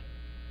yesterday?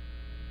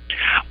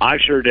 I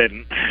sure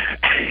didn't.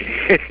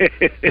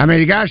 I mean,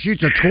 the guy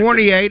shoots a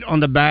 28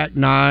 on the back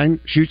nine,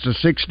 shoots a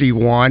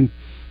 61.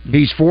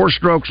 He's 4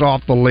 strokes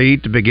off the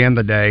lead to begin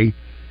the day.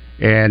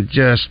 And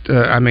just,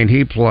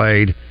 he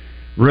played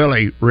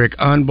really, Rick,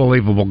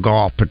 unbelievable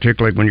golf,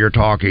 particularly when you're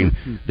talking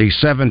the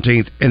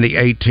 17th and the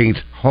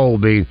 18th hole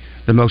being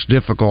the most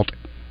difficult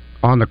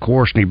on the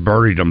course, and he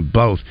birdied them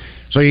both.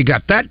 So you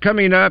got that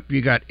coming up.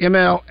 You got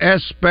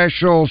MLS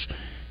specials.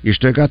 You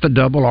still got the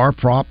double R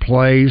prop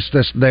plays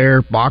that's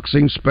there,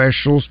 boxing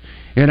specials,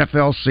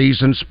 NFL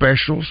season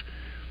specials.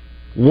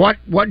 What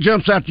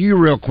jumps out to you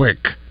real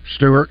quick,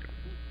 Stewart?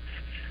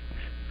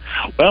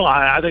 Well,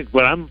 I think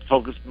what I'm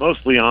focused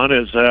mostly on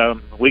is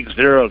week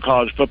 0 of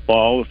college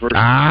football. The first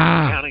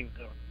counting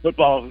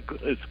football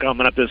is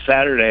coming up this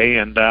Saturday,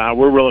 and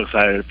we're real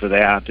excited for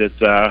that. It's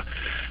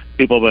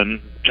people have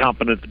been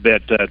chomping at the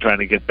bit trying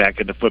to get back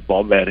into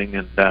football betting,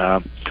 and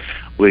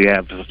we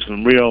have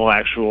some real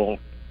actual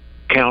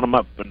count them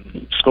up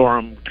and score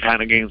them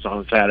kind of games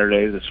on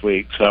Saturday this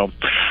week. So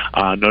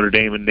Notre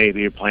Dame and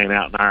Navy are playing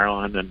out in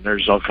Ireland, and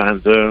there's all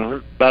kinds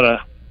of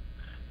about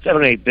 7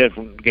 or 8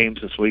 different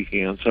games this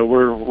weekend. So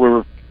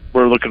we're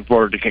looking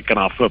forward to kicking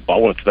off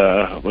football with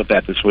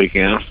that this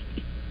weekend.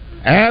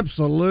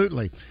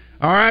 Absolutely.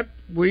 All right,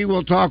 we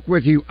will talk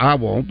with you. I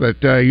won't,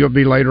 but you'll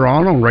be later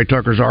on Ray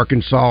Tucker's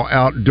Arkansas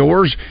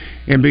Outdoors.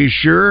 And be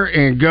sure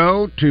and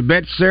go to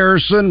Bet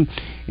Saracen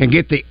and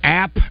get the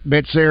app,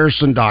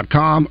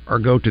 betsaracen.com, or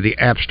go to the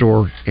App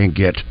Store and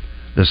get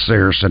the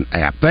Saracen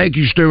app. Thank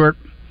you, Stewart.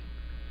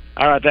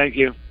 All right, thank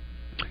you.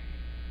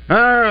 All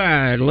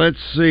right, let's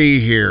see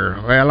here.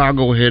 Well, I'll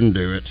go ahead and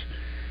do it.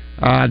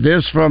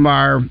 This from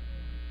our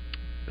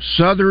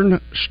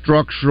Southern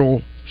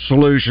Structural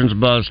Solutions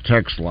Buzz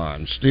text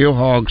line. Steel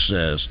Hog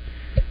says,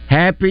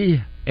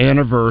 "Happy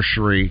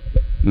anniversary,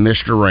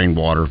 Mr.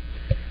 Rainwater.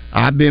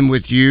 I've been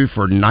with you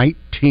for 19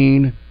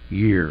 19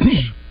 years.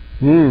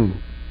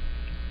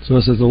 So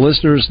is it the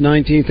listener's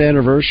 19th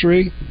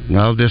anniversary?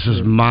 No, this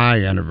is my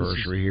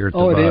anniversary here at the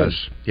Buzz. It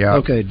is? Yeah.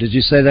 Okay, did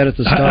you say that at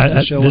the start of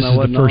the show this when I is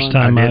wasn't the first on?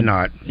 time I did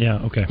not. Yeah,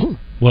 okay.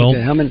 Well,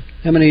 okay, how many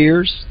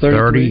years?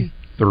 33?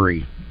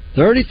 33.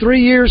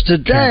 33 years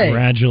today.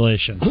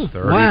 Congratulations.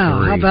 33.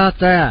 Wow, how about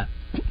that?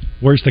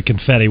 Where's the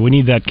confetti? We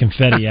need that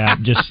confetti out.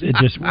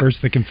 Where's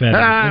the confetti?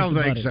 I don't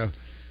think so.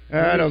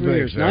 I don't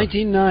think so.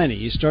 1990.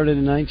 You started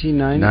in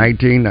 1990?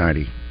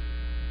 1990.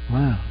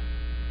 Wow.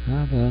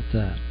 How about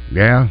that?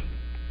 Yeah.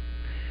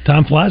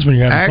 Time flies when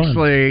you're having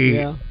fun.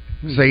 Yeah.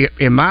 See,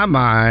 in my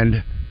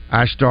mind,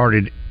 I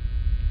started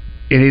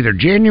in either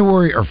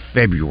January or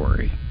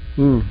February.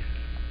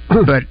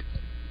 But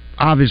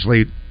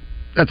obviously,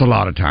 that's a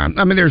lot of time.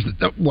 I mean, there's,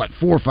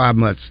 4 or 5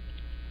 months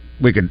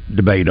we could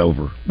debate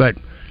over, but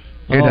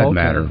it doesn't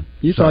matter.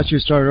 You thought you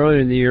started earlier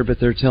in the year, but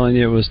they're telling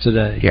you it was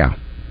today. Yeah,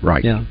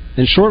 right. Yeah.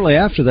 And shortly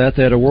after that,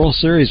 they had a World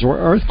Series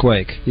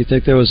earthquake. You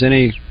think there was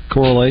any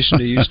correlation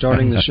to you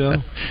starting the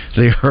show?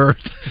 The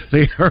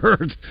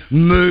earth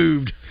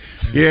moved.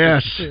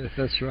 Yes.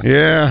 That's right.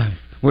 Yeah.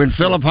 When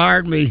Philip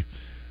hired me,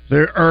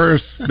 the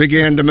earth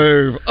began to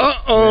move.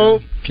 Uh-oh.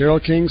 Yeah. Carole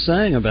King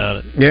sang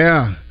about it.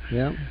 Yeah.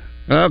 Yeah.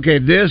 Okay,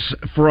 this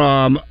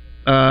from,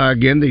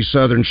 again, the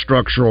Southern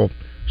Structural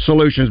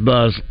Solutions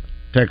Buzz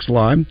text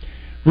line.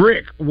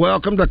 Rick,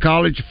 welcome to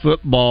college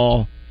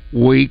football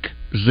week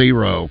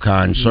 0,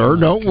 kind sir.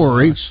 Don't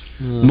worry.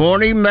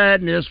 Morning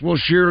Madness will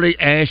surely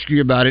ask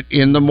you about it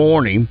in the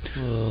morning.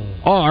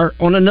 Or,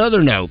 on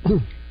another note,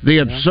 the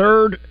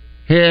absurd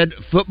head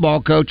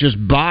football coach's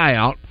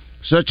buyout,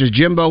 such as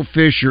Jimbo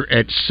Fisher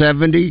at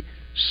 $76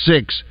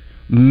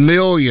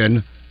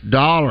 million,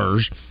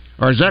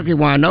 are exactly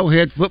why no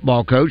head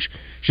football coach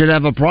should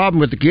have a problem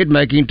with the kid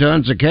making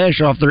tons of cash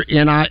off their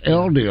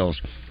NIL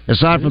deals.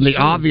 Aside from the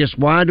obvious,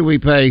 why do we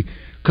pay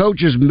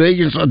coaches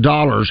millions of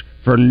dollars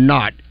for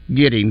not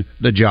getting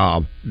the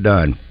job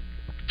done?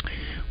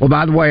 Well,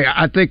 by the way,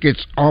 I think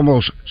it's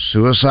almost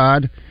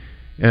suicide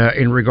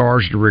in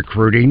regards to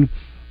recruiting.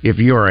 If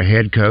you're a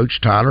head coach,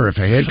 Tyler, if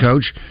a head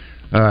coach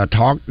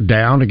talked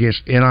down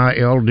against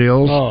NIL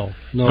deals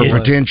for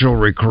potential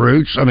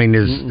recruits, I mean,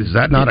 is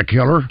that not a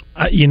killer?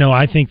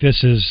 I think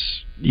this is,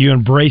 you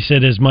embrace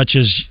it as much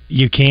as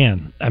you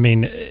can. I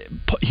mean,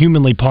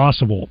 humanly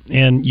possible,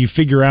 and you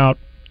figure out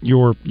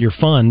your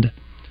fund,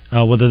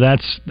 whether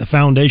that's the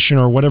foundation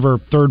or whatever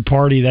third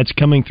party that's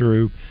coming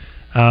through,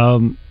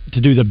 to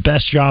do the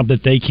best job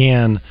that they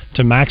can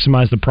to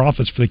maximize the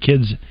profits for the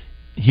kids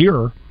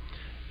here.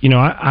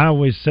 I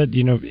always said,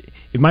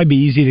 it might be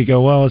easy to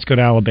go, well, let's go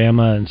to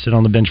Alabama and sit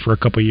on the bench for a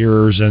couple of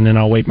years and then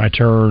I'll wait my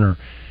turn. Or,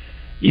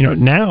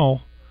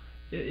 now,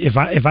 if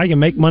I can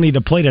make money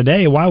to play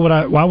today, why would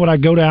I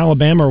go to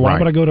Alabama or why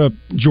would I go to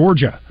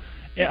Georgia?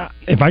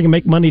 If I can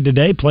make money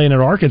today playing at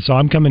Arkansas,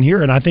 I'm coming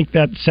here, and I think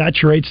that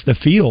saturates the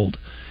field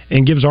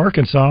and gives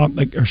Arkansas,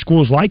 or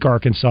schools like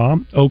Arkansas,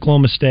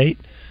 Oklahoma State,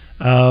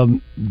 I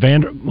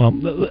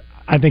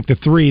think the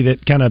three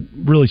that kind of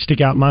really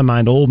stick out in my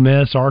mind, Ole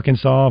Miss,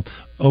 Arkansas,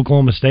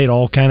 Oklahoma State,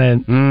 all kind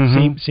of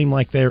seem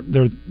like they're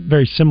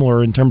very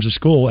similar in terms of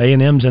school.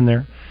 A&M's in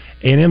there.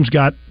 A&M's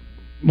got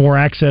more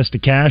access to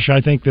cash, I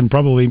think, than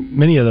probably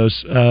many of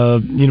those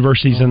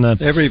universities in the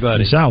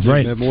South,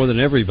 right? More than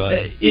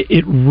everybody.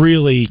 It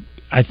really,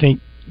 I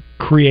think,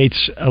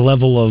 creates a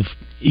level of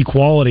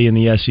equality in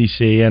the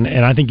SEC, and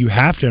I think you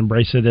have to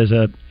embrace it as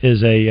a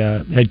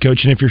head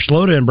coach. And if you're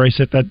slow to embrace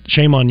it, that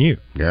shame on you.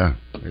 Yeah,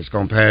 it's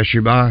going to pass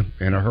you by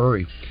in a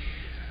hurry.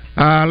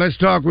 Let's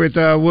talk with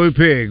Woo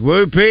Pig.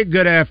 Woo Pig,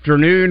 good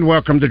afternoon.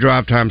 Welcome to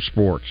Drivetime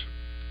Sports.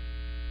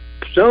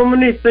 So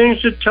many things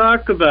to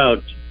talk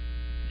about.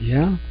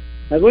 Yeah.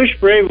 I wish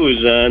Brave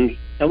was on.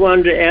 I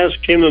wanted to ask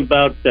him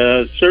about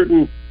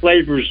certain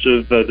flavors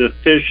of the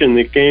fish in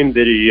the game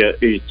that he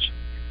eats.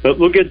 But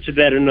we'll get to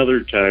that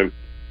another time.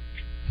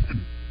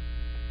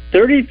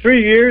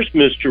 33 years,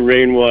 Mr.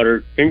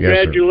 Rainwater.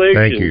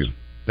 Congratulations. Yes,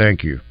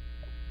 Thank you.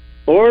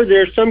 Or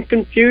there's some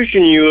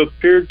confusion you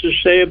appeared to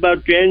say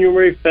about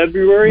January,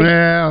 February?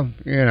 Well,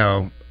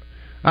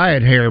 I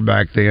had hair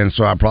back then,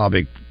 so I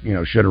probably,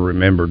 should have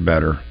remembered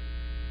better.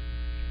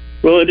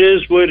 Well, it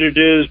is what it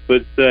is,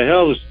 but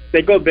hell,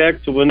 they go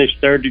back to when they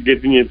started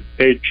giving you the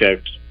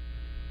paychecks.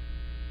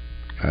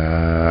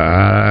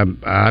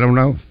 I don't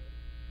know.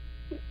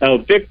 Oh,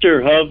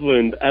 Victor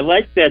Hovland. I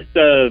like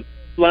that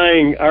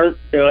flying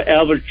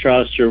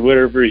albatross or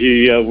whatever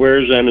he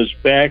wears on his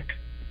back.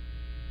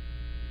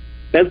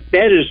 That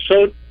is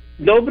so.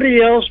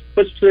 Nobody else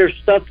puts their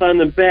stuff on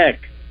the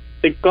back.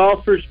 The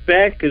golfer's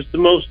back is the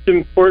most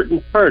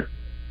important part.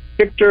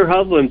 Victor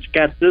Hovland's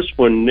got this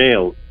one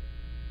nailed.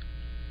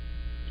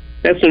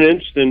 That's an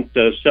instant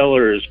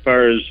seller as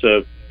far as,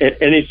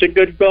 and he's a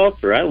good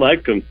golfer. I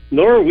like him.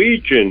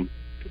 Norwegian.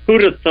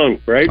 Who'd have thunk,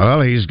 right?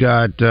 Well, he's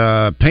got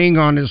Ping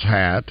on his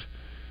hat.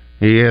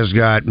 He has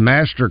got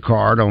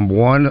MasterCard on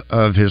one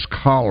of his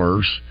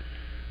collars.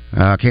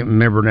 I can't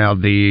remember now.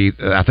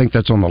 I think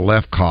that's on the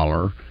left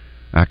collar.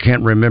 I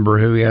can't remember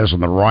who he has on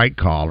the right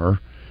collar.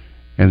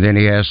 and then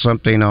he has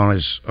something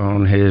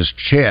on his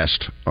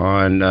chest,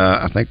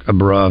 I think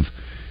above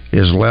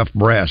his left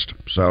breast.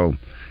 So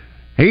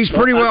he's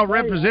pretty well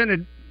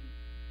represented.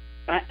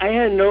 I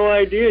had no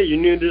idea you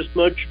knew this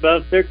much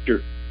about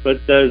Victor.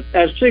 But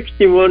at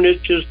 61,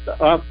 it's just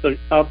off the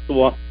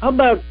wall. How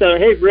about,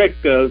 hey, Rick,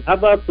 how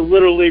about the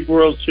Little League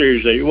World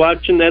Series? Are you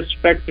watching that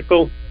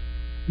spectacle?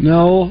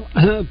 No,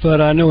 but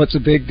I know it's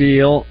a big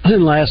deal.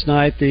 Last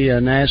night, the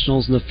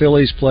Nationals and the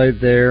Phillies played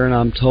there, and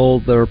I'm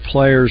told their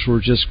players were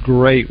just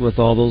great with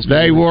all those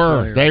They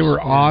were. players. They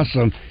were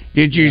awesome.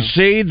 Did you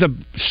see the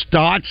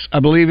Stotts, I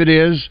believe it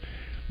is,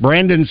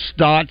 Brandon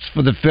Stotts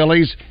for the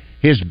Phillies?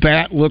 His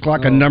bat looked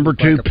like a number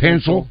 2 like a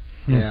pencil.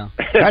 Yeah.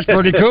 That's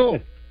pretty cool.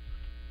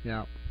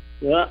 Yeah.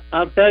 Well,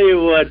 I'll tell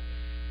you what,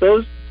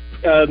 those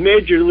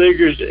major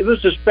leaguers, it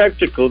was a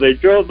spectacle. They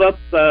drove up,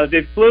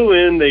 they flew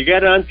in, they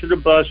got onto the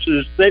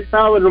buses, they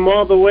followed them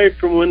all the way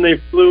from when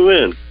they flew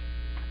in.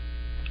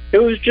 It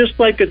was just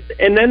like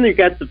and then you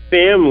got the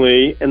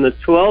family and the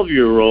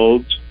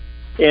 12-year-olds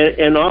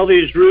and all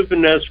these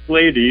Rubenesque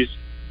ladies,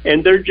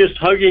 and they're just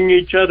hugging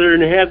each other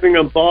and having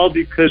a ball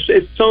because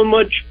it's so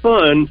much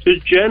fun to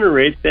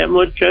generate that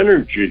much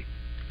energy.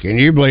 Can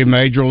you believe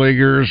major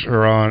leaguers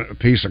are on a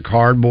piece of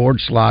cardboard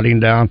sliding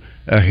down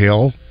a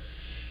hill?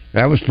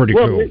 That was pretty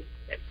cool.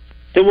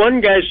 The one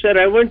guy said,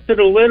 I went to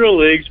the Little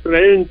Leagues, but I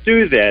didn't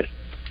do that.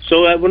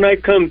 So when I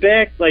come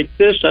back like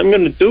this, I'm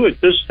going to do it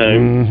this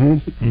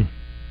time. Mm-hmm.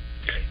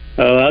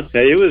 I'll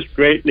tell you, it was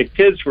great. And the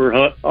kids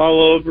were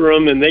all over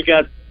them, and they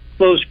got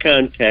close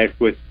contact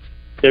with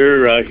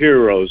their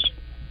heroes.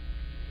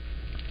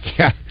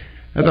 Yeah,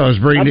 I thought it was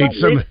pretty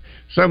neat.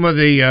 Some of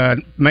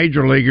the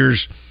major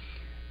leaguers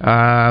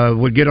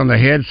would get on the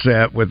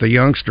headset with a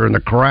youngster in the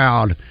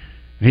crowd,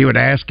 and he would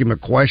ask him a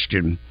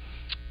question.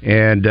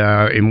 And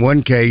in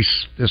one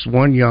case, this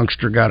one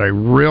youngster got a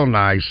real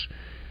nice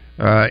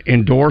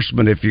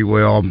endorsement, if you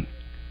will,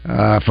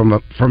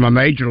 from a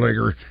major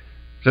leaguer.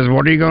 Says,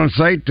 "What are you going to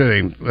say to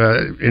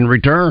him in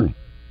return?"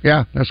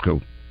 Yeah, that's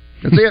cool.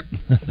 That's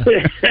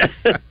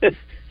it.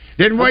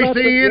 Didn't waste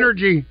any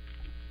energy.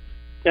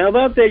 How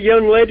about that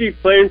young lady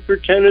playing for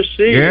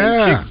Tennessee?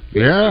 Yeah,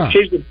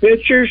 She's a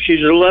pitcher.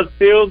 She's a left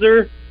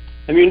fielder.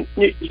 I mean,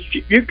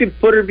 you could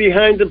put her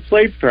behind the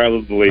plate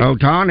probably.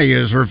 Ohtani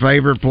is her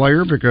favorite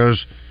player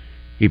because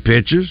he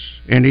pitches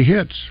and he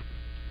hits.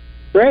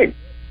 Right.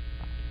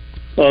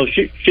 Well,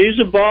 she's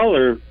a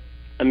baller.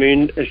 I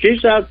mean,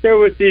 she's out there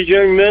with these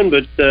young men,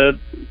 but,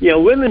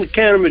 women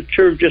kind of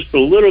mature just a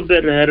little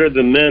bit ahead of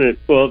the men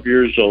at 12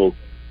 years old.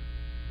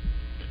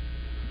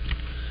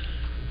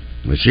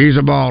 But she's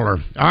a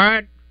baller. All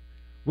right.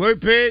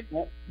 Woodpig,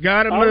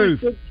 gotta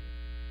move.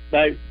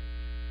 Bye.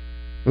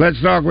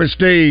 Let's talk with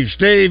Steve.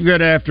 Steve,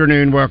 good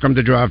afternoon. Welcome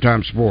to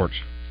Drivetime Sports.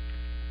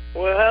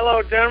 Well,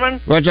 hello,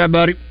 gentlemen. What's up,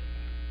 buddy?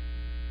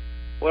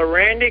 Well,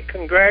 Randy,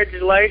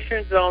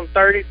 congratulations on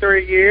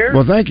 33 years.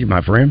 Well, thank you,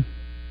 my friend.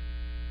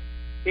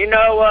 You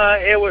know,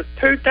 it was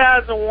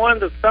 2001,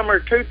 the summer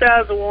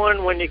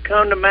 2001, when you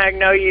come to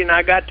Magnolia, and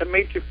I got to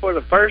meet you for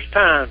the first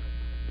time.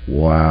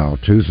 Wow,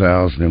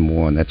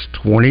 2001. That's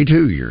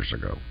 22 years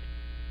ago.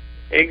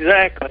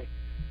 Exactly.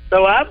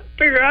 So I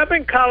figure I've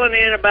been calling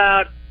in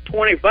about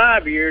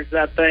 25 years,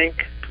 I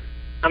think.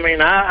 I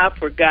mean, I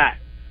forgot.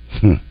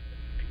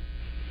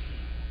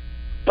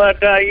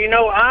 But,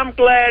 I'm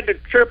glad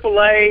that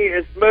AAA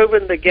is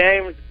moving the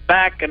games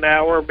back an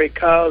hour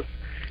because...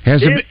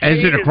 Is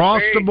it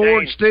across the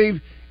board,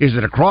 Steve? Is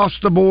it across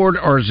the board,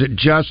 or is it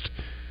just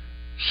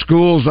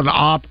schools that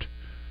opt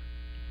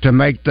to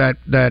make that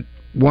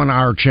 1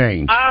 hour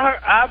change?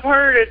 I've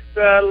heard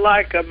it's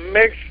like a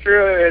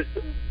mixture. It's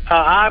an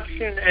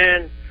option,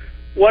 and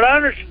what I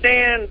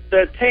understand,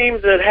 the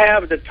teams that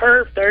have the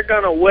turf, they're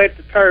going to wet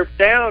the turf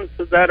down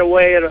so that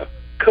way it'll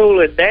cool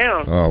it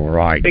down. Oh,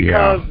 right,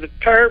 because the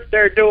turf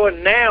they're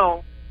doing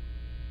now,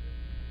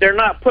 they're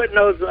not putting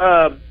those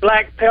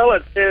black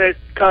pellets in it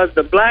because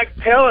the black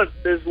pellets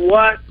is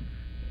what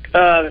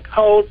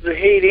holds the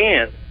heat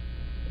in.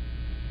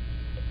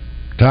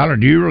 Tyler,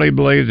 do you really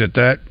believe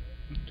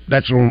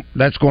that's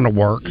going to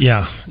work?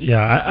 Yeah.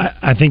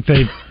 I think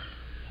they.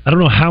 I don't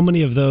know how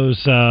many of those.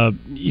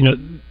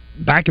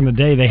 Back in the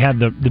day, they had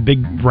the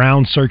big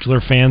round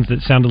circular fans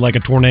that sounded like a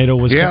tornado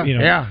was.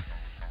 Yeah.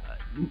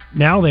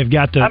 Now they've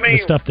got the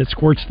stuff that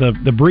squirts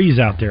the breeze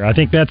out there. I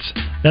think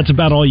that's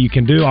about all you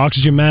can do.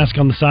 Oxygen mask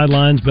on the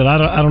sidelines, but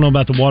I don't know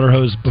about the water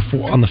hose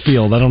before on the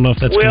field. I don't know if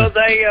that's. Will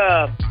they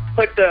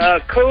put the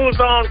cools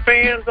on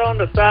fans on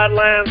the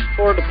sidelines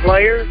for the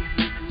players?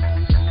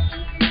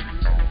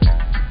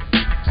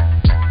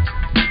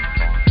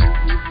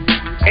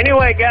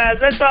 Anyway, guys,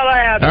 that's all I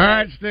have. All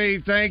right,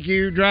 Steve, thank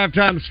you. Drive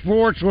Time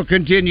Sports will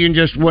continue in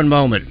just one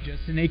moment.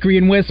 Justin Acree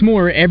and Wes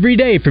Moore every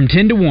day from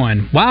 10 to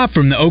 1. Live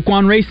from the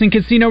Oakwan Racing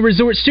Casino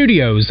Resort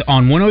Studios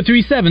on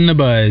 103.7 The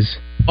Buzz.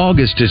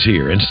 August is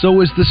here, and so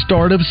is the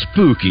start of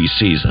spooky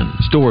season.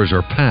 Stores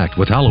are packed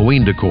with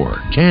Halloween decor,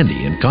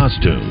 candy, and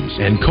costumes.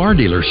 And car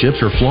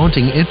dealerships are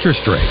flaunting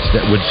interest rates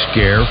that would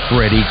scare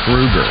Freddy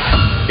Krueger.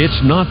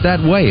 It's not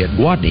that way at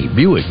Gwatney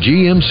Buick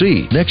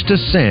GMC, next to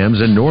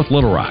Sam's in North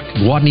Little Rock.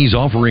 Gwatney's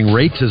offering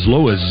rates as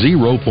low as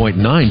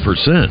 0.9%.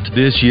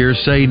 This year,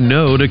 say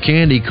no to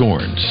candy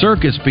corn,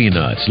 circus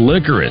peanuts,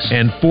 licorice,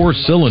 and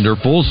 4-cylinder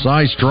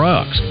full-size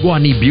trucks.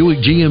 Gwatney Buick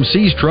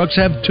GMC's trucks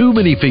have too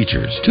many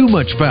features, too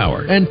much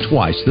power, and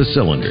twice the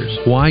cylinders.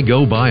 Why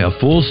go buy a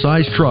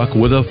full-size truck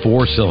with a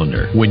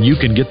 4-cylinder when you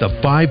can get the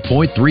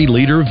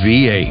 5.3-liter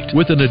V8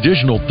 with an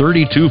additional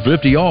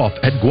 $3,250 off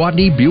at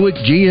Gwatney Buick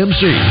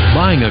GMC?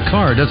 Buying a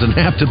car doesn't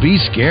have to be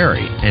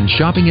scary, and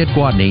shopping at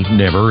Gwatney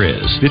never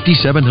is.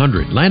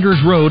 5700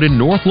 Landers Road in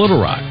North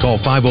Little Rock. Call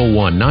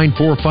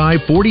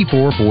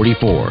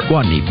 501-945-4444.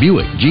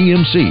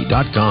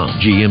 GwatneyBuickGMC.com.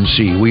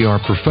 GMC, we are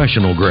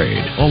professional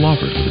grade. All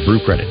offers with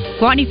approved credit.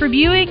 Gwatney for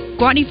Buick,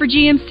 Gwatney for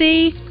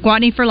GMC,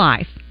 Gwatney for life.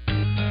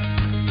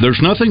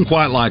 There's nothing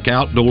quite like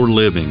outdoor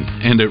living,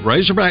 and at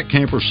Razorback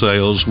Camper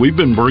Sales, we've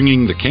been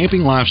bringing the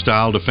camping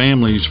lifestyle to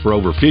families for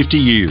over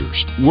 50 years.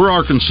 We're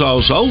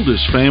Arkansas's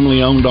oldest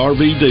family-owned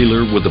RV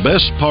dealer with the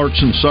best parts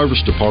and service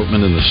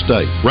department in the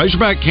state.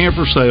 Razorback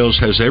Camper Sales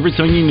has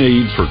everything you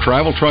need for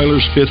travel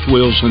trailers, fifth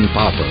wheels, and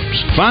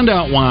pop-ups. Find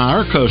out why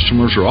our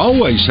customers are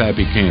always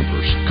happy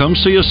campers. Come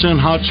see us in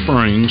Hot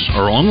Springs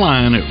or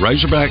online at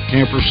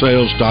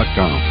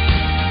RazorbackCamperSales.com.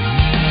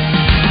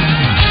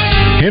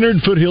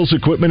 Hennard Foothills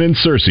Equipment in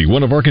Searcy,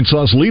 one of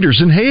Arkansas's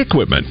leaders in hay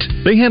equipment.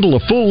 They handle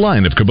a full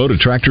line of Kubota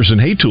tractors and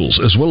hay tools,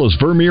 as well as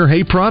Vermeer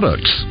hay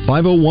products.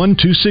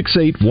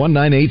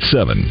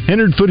 501-268-1987.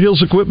 Hennard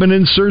Foothills Equipment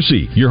in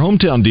Searcy, your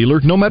hometown dealer,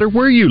 no matter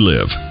where you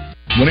live.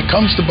 When it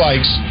comes to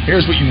bikes,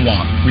 here's what you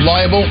want.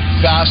 Reliable,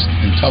 fast,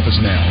 and tough as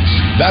nails.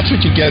 That's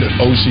what you get at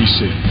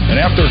OCC.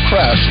 And after a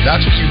crash,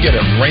 that's what you get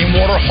at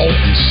Rainwater, Holt,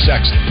 and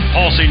Sexton.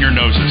 Paul Sr.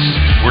 knows us.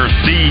 We're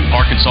the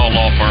Arkansas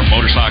law firm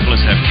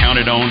motorcyclists have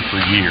counted on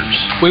for years.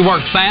 We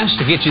work fast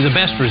to get you the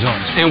best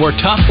results, and we're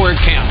tough where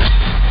it counts.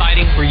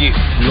 Fighting for you.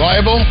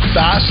 Reliable,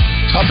 fast,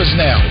 tough as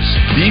nails.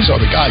 These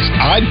are the guys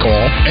I'd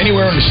call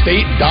anywhere in the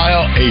state.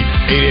 Dial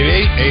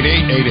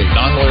 888-8888.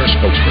 Non-lawyer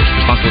spokesperson.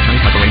 Responsible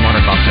attorney, Michael Rainwater,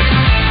 Bob Texas.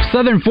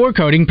 Southern Floor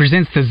Coating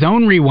presents the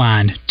Zone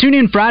Rewind. Tune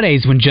in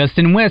Fridays when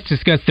Justin and Wes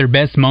discuss their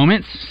best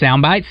moments,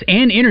 sound bites,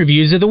 and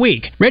interviews of the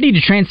week. Ready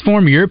to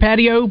transform your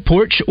patio,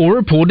 porch,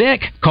 or pool deck?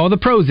 Call the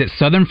pros at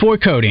Southern Floor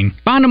Coating.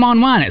 Find them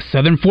online at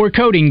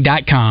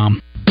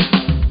southernfloorcoating.com.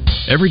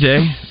 Every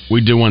day,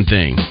 we do one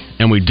thing,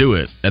 and we do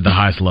it at the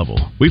highest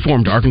level. We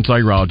formed Arkansas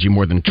Urology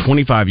more than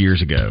 25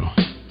 years ago,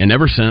 and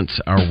ever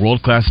since, our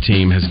world-class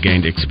team has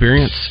gained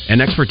experience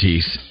and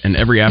expertise in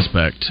every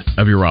aspect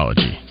of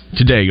urology.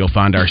 Today, you'll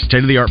find our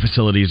state-of-the-art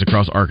facilities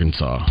across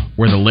Arkansas,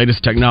 where the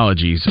latest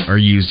technologies are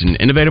used in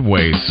innovative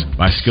ways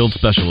by skilled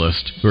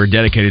specialists who are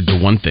dedicated to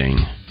one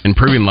thing,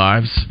 improving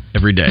lives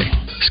every day.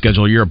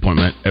 Schedule your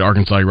appointment at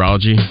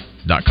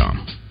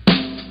ArkansasUrology.com.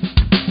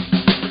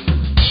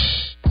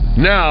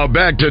 Now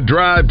back to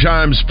Drive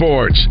Time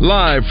Sports,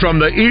 live from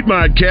the Eat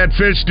My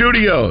Catfish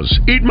studios.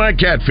 Eat My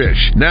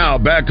Catfish, now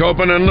back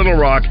open in Little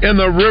Rock in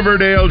the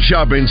Riverdale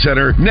Shopping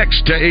Center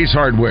next to Ace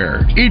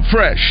Hardware. Eat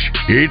fresh,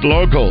 eat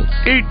local,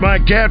 eat my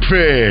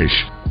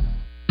catfish.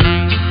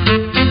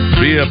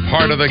 Be a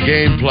part of the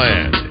game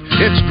plan.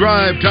 It's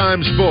Drive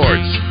Time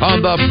Sports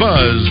on the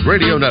Buzz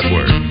Radio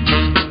Network.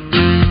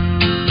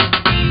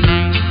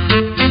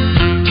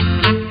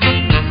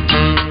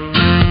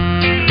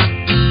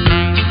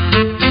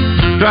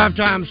 Drive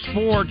Time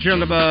Sports on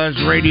the Buzz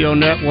Radio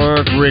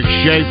Network. Rick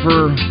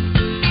Shaeffer,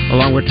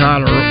 along with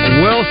Tyler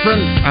Wilson.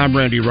 I'm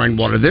Randy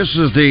Rainwater. This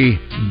is the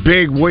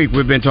big week.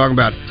 We've been talking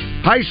about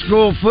high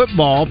school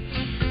football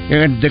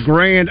and the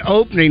grand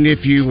opening,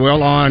 if you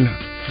will, on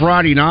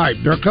Friday night.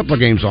 There are a couple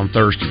of games on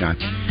Thursday night.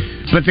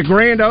 But the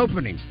grand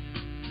opening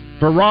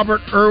for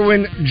Robert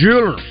Irwin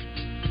Jewelers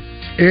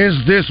is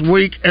this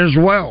week as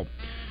well.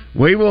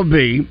 We will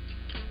be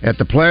at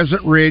the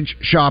Pleasant Ridge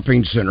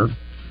Shopping Center,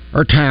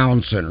 or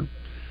Town Center.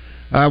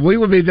 We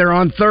will be there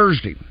on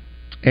Thursday,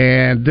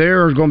 and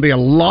there's going to be a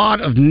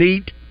lot of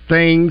neat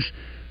things,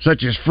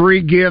 such as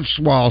free gifts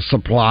while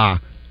supply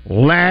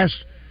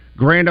lasts,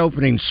 grand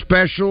opening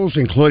specials,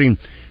 including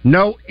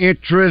no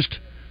interest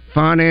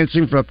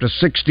financing for up to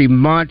 60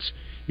 months.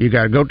 You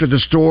got to go to the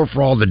store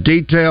for all the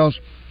details,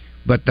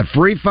 but the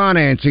free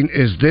financing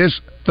is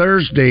this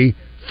Thursday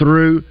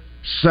through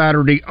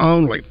Saturday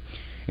only.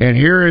 And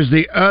here is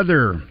the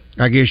other,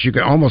 I guess you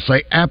could almost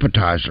say,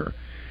 appetizer.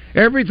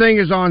 Everything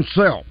is on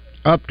sale,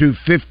 up to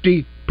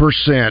 50%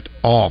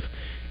 off.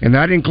 And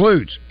that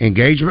includes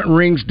engagement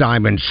rings,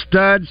 diamond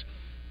studs,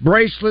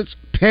 bracelets,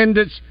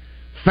 pendants,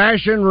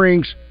 fashion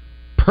rings,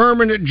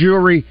 permanent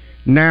jewelry.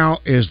 Now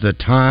is the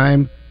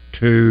time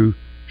to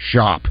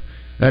shop.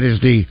 That is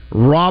the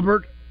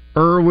Robert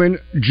Irwin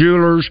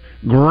Jewelers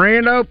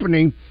grand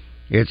opening.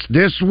 It's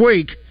this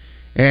week.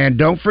 And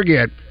don't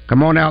forget,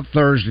 come on out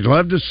Thursday.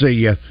 Love to see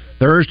you.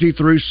 Thursday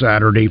through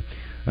Saturday.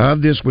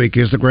 of this week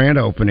is the grand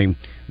opening.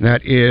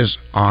 That is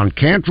on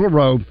Cantrell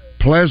Road,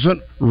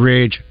 Pleasant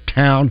Ridge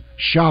Town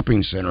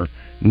Shopping Center,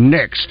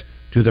 next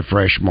to the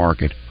Fresh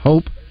Market.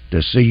 Hope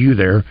to see you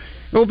there.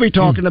 We'll be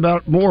talking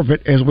about more of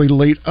it as we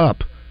lead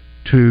up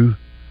to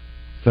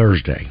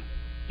Thursday.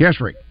 Yes,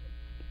 Rick.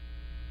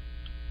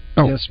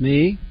 Oh, yes,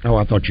 me. Oh,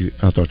 I thought you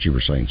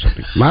were saying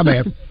something. My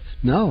bad.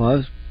 No, I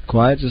was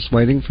quiet, just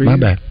waiting for you. My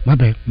bad.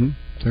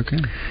 It's okay.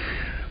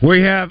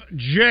 We have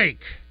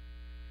Jake.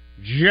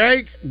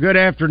 Jake, good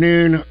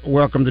afternoon.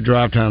 Welcome to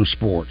Drive Time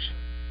Sports.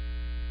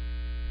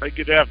 Hey,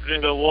 good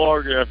afternoon,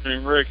 Lord. Good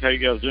afternoon, Rick. How you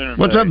guys doing today?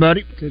 What's up,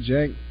 buddy? Good,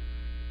 Jake.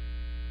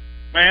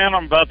 Man,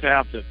 I'm about to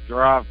have to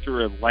drive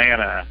through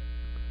Atlanta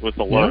with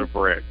a load of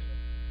bricks.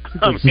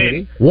 I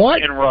mean,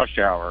 what? In rush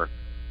hour.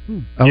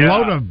 A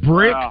load of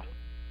brick?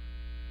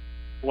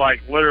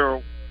 Like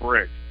literal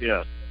bricks,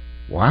 yes.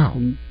 Wow.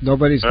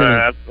 Nobody's going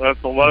to...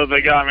 That's the load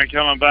they got me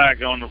coming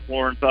back on to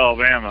Florence,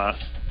 Alabama.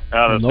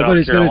 Out of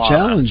nobody's going to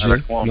challenge you.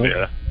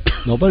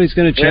 Nobody's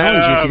going to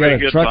challenge you if you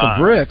got a truck of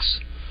bricks.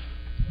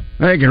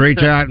 They can reach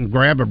out and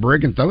grab a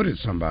brick and throw it at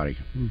somebody,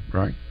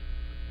 right?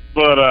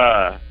 But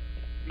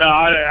no,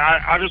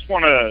 I just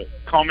want to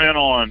comment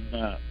on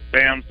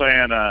Sam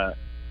saying,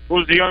 what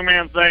was the young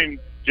man's name?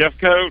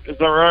 Jeffcoat, is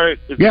that right?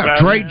 Yeah,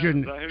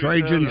 Trajan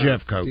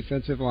Jeffcoat,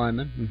 defensive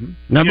lineman.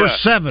 Number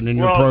 7 in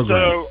your program.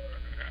 So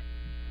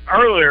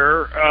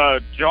earlier,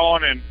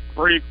 John and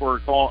Creek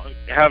were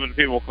having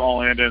people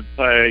call in and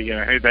say,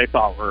 hey, they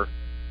thought we're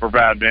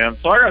bad men.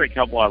 So I got a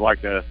couple I'd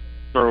like to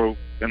throw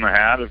in the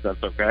hat, if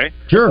that's okay.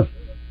 Sure.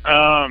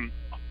 On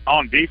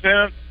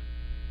defense,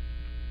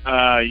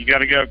 you got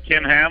to go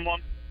Ken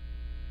Hamlin.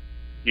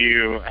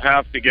 You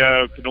have to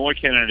go Kenoy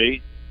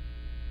Kennedy.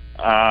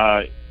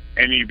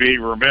 And you'd be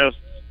remiss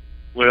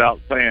without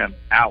saying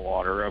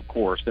Atwater, of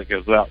course, that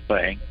goes without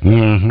saying.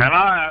 Mm-hmm. And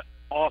I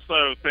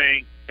also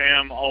think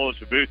Sam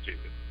Olajubutu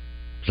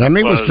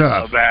was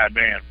tough. A bad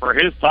man. For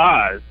his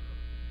size,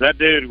 that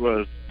dude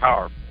was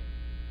powerful.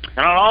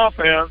 And on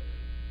offense,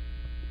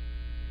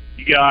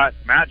 you got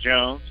Matt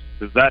Jones,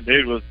 because that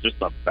dude was just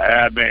a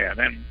bad man.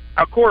 And,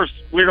 of course,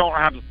 we don't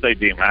have to say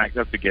D-Mac.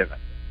 That's a given,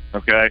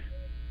 okay?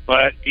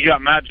 But you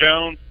got Matt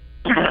Jones.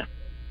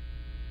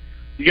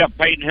 You got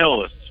Peyton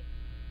Hillis.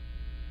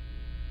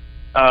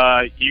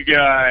 You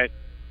got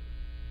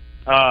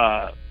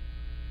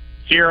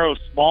Ciro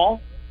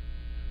Small.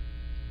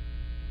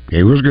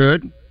 He was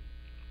good.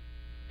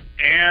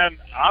 And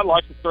I'd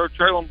like to throw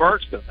Traylon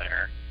Burks in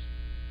there.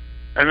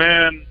 And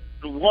then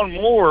one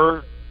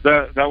more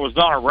that was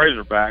not a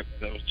Razorback,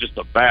 that was just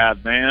a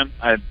bad man.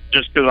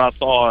 Just because I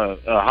saw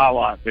a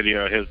highlight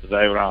video of his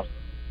today when I was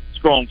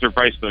scrolling through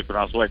Facebook when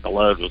I was waiting to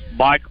load, was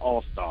Mike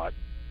Allstott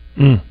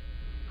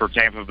for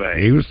Tampa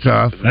Bay. He was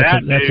tough.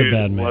 That's a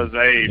bad man. Was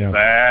a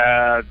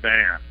bad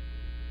man.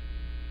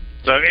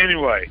 So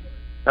anyway,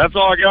 that's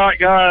all I got,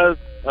 guys.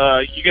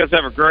 You guys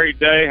have a great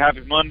day.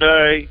 Happy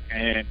Monday,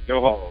 and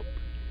go Hogs.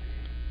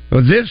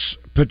 Well, this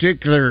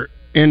particular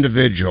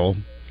individual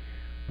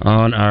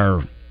on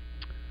our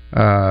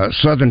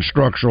Southern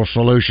Structural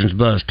Solutions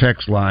Buzz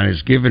text line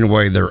is giving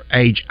away their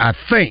age, I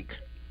think,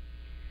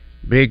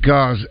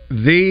 because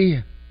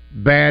the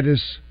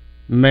baddest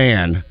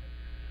man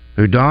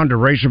who donned a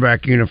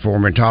Razorback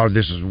uniform, and Tyler,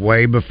 this is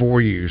way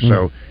before you,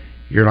 so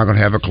you're not going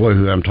to have a clue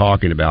who I'm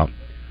talking about.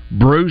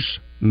 Bruce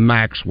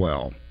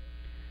Maxwell.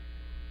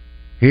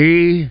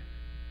 He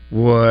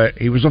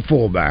was a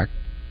fullback.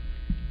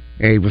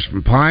 And he was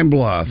from Pine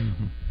Bluff.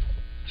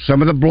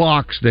 Some of the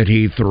blocks that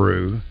he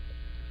threw,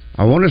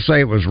 I want to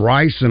say it was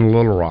Rice and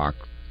Little Rock.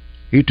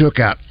 He took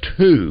out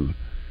 2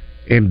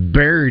 and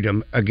buried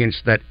them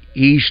against that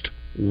east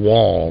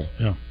wall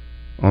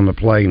on the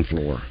playing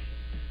floor.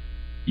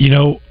 You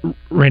know,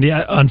 Randy,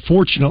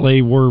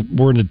 unfortunately, we're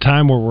in a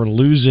time where we're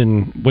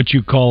losing what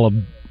you call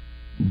a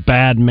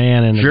bad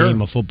man in the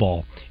game of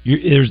football.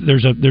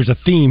 There's a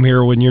theme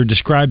here when you're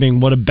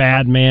describing what a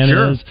bad man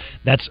is.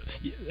 That's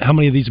how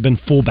many of these have been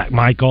fullback.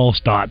 Mike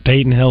Allstott,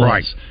 Peyton Hillis.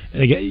 Right.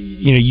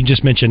 You know, you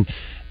just mentioned.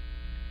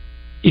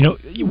 You know,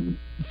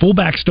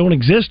 fullbacks don't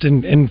exist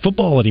in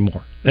football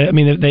anymore. I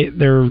mean,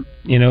 they're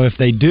if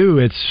they do,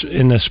 it's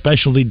in the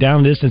specialty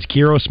down distance.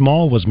 Ciro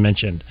Small was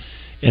mentioned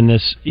in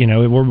this. You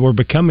know, we're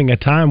becoming a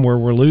time where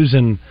we're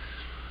losing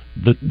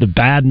the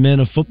bad men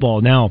of football.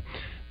 Now,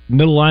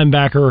 middle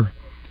linebacker.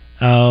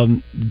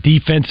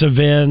 Defensive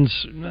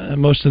ends,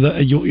 most of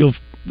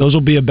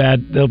they'll be a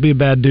bad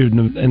dude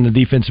in the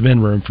defensive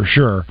end room for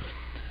sure.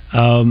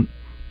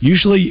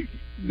 Usually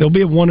there'll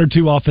be 1 or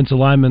 2 offensive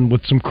linemen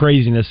with some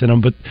craziness in them,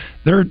 but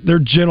they're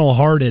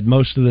gentle-hearted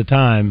most of the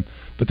time.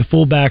 But the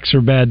fullbacks are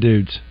bad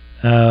dudes,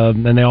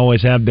 and they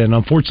always have been.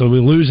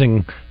 Unfortunately, we're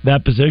losing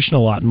that position a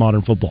lot in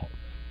modern football.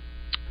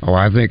 Oh,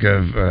 I think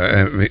of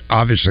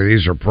obviously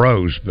these are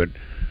pros, but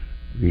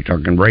you're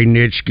talking Ray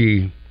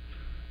Nitschke.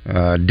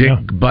 Dick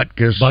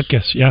Butkus,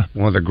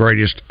 one of the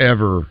greatest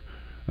ever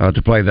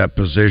to play that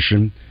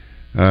position.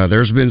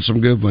 There's been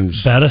some good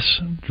ones.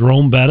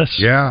 Jerome Bettis.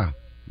 Yeah,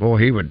 boy,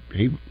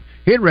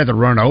 he'd rather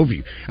run over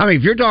you. I mean,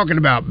 if you're talking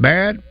about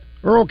bad,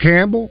 Earl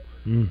Campbell,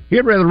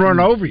 he'd rather run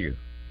over you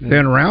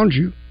than around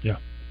you. Yeah.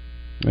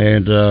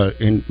 And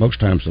in most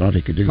times not,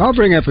 he could do. I'll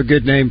bring up a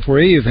good name for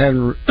you. You've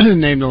haven't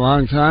named in a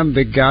long time.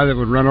 Big guy that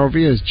would run over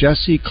you is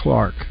Jesse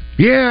Clark.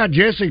 Yeah,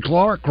 Jesse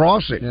Clark,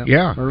 Crossett.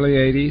 Yeah. Early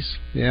 80s.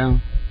 Yeah.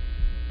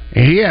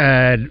 He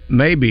had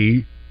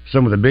maybe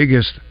some of the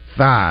biggest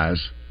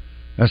thighs.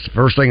 That's the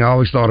first thing I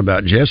always thought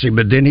about Jesse,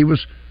 but then he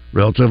was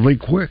relatively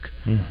quick.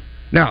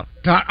 Now,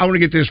 Todd, I want to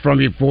get this from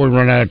you before we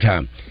run out of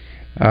time.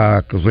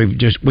 Because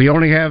we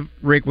only have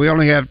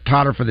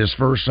Tyler for this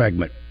first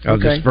segment of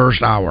this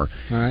first hour.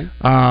 All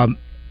right.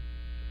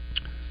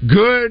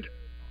 Good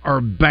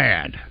or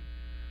bad?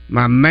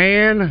 My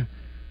man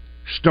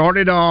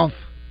started off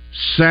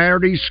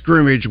Saturday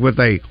scrimmage with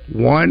a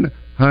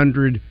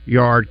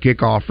 100-yard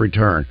kickoff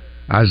return.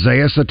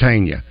 Isaiah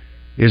Satania.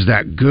 Is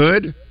that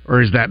good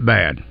or is that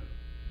bad?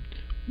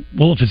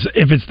 Well,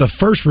 if it's the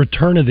first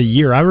return of the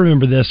year, I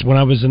remember this when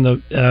I was in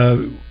the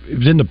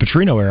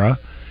Petrino era.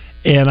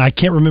 And I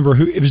can't remember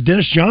who. It was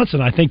Dennis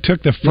Johnson, I think,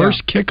 took the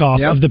first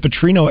kickoff of the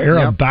Petrino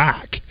era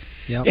back.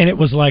 Yep. And it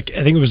was like,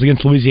 I think it was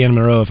against Louisiana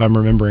Monroe, if I'm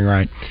remembering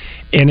right.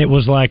 And it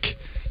was like,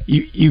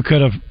 you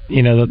could have,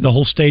 the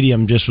whole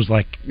stadium just was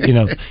like,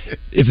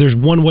 if there's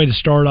one way to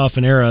start off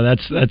an era,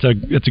 that's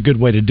a good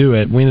way to do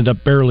it. We ended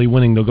up barely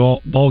winning the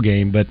ball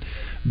game, but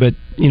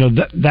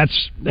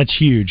that's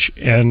huge.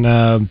 And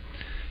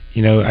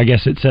I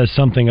guess it says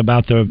something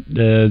about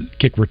the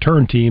kick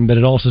return team, but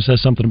it also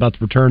says something about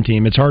the return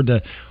team. It's hard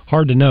to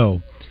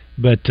know.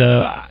 But,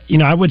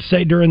 I would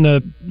say during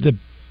the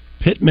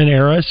Pittman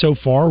era so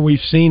far,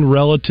 we've seen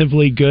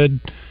relatively good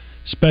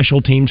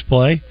special teams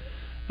play.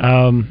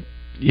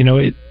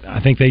 I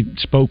think they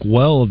spoke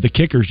well of the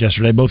kickers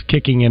yesterday, both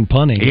kicking and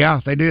punting.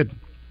 Yeah, they did.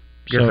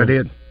 Yes, they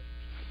did.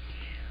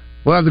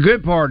 Well, the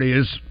good part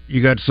is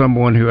you got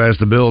someone who has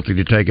the ability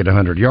to take it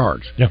 100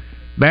 yards. Yeah.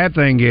 Bad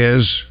thing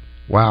is,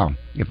 wow,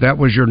 if that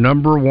was your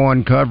number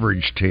one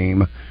coverage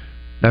team,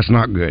 that's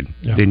not good.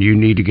 Yeah. Then you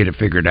need to get it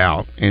figured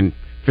out in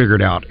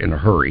a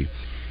hurry.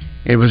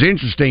 It was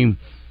interesting.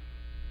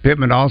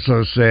 Pittman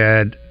also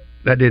said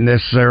that didn't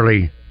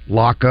necessarily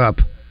lock up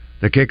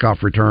the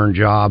kickoff return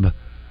job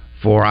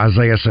for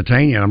Isaiah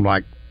Satania. And I'm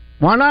like,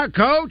 why not,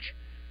 Coach?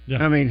 Yeah.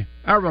 I mean,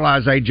 I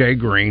realize A.J.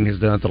 Green has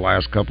done it the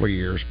last couple of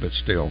years, but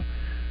still.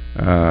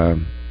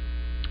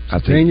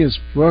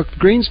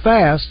 Green's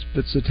fast,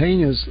 but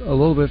Satania's a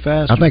little bit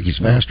faster. I think he's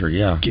faster,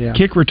 yeah.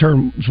 Kick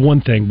return is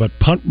one thing, but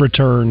punt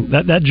return,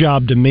 that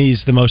job to me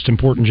is the most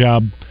important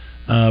job,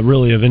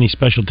 really, of any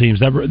special teams.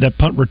 That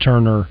punt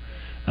returner,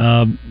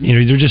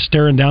 they're just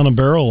staring down a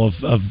barrel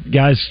of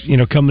guys,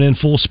 coming in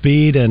full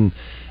speed and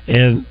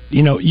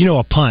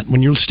a punt.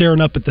 When you're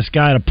staring up at the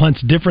sky, a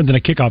punt's different than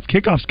a kickoff.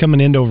 Kickoff's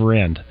coming end over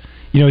end.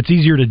 It's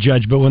easier to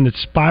judge, but when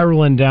it's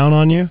spiraling down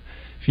on you,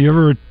 if you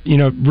ever,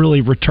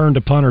 really returned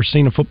a punt or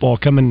seen a football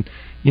coming,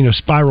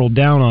 spiral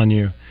down on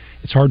you,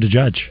 it's hard to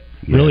judge.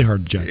 Really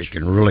hard to judge. It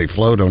can really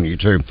float on you,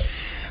 too.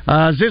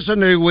 Is this a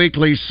new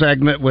weekly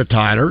segment with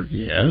Tyler?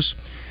 Yes.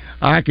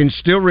 I can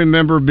still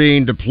remember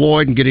being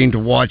deployed and getting to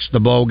watch the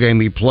bowl game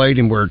he played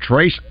in where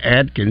Trace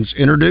Adkins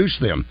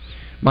introduced them.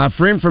 My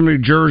friend from New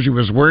Jersey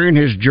was wearing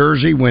his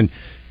jersey when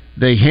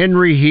the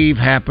Henry Heave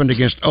happened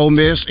against Ole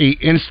Miss. He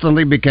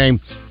instantly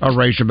became a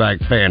Razorback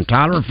fan.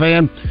 Tyler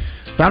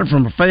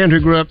from a fan who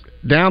grew up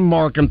down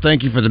Markham,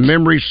 thank you for the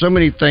memories. So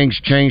many things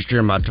changed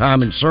during my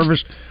time in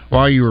service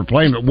while you were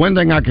playing, but one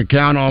thing I could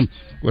count on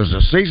was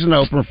the season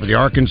opener for the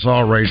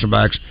Arkansas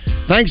Razorbacks.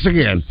 Thanks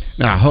again.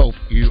 Now, I hope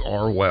you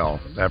are well.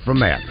 That from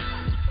Matt.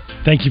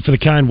 Thank you for the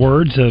kind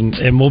words,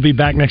 and we'll be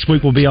back next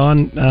week. We'll be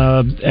on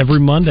every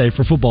Monday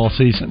for football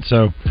season,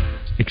 so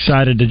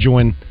excited to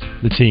join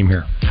the team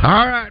here.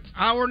 All right,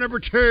 hour number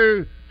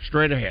 2,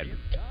 straight ahead.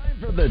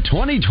 For the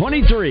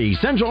 2023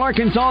 Central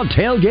Arkansas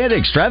Tailgate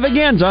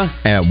Extravaganza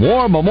at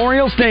War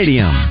Memorial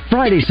Stadium.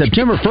 Friday,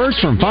 September 1st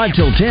from 5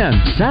 till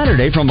 10.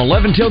 Saturday from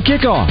 11 till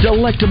kickoff.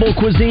 Delectable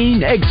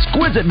cuisine,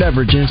 exquisite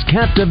beverages,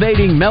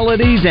 captivating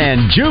melodies,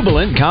 and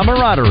jubilant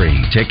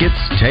camaraderie. Tickets,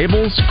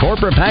 tables,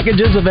 corporate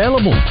packages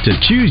available. To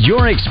choose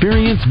your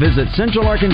experience, visit Central Arkansas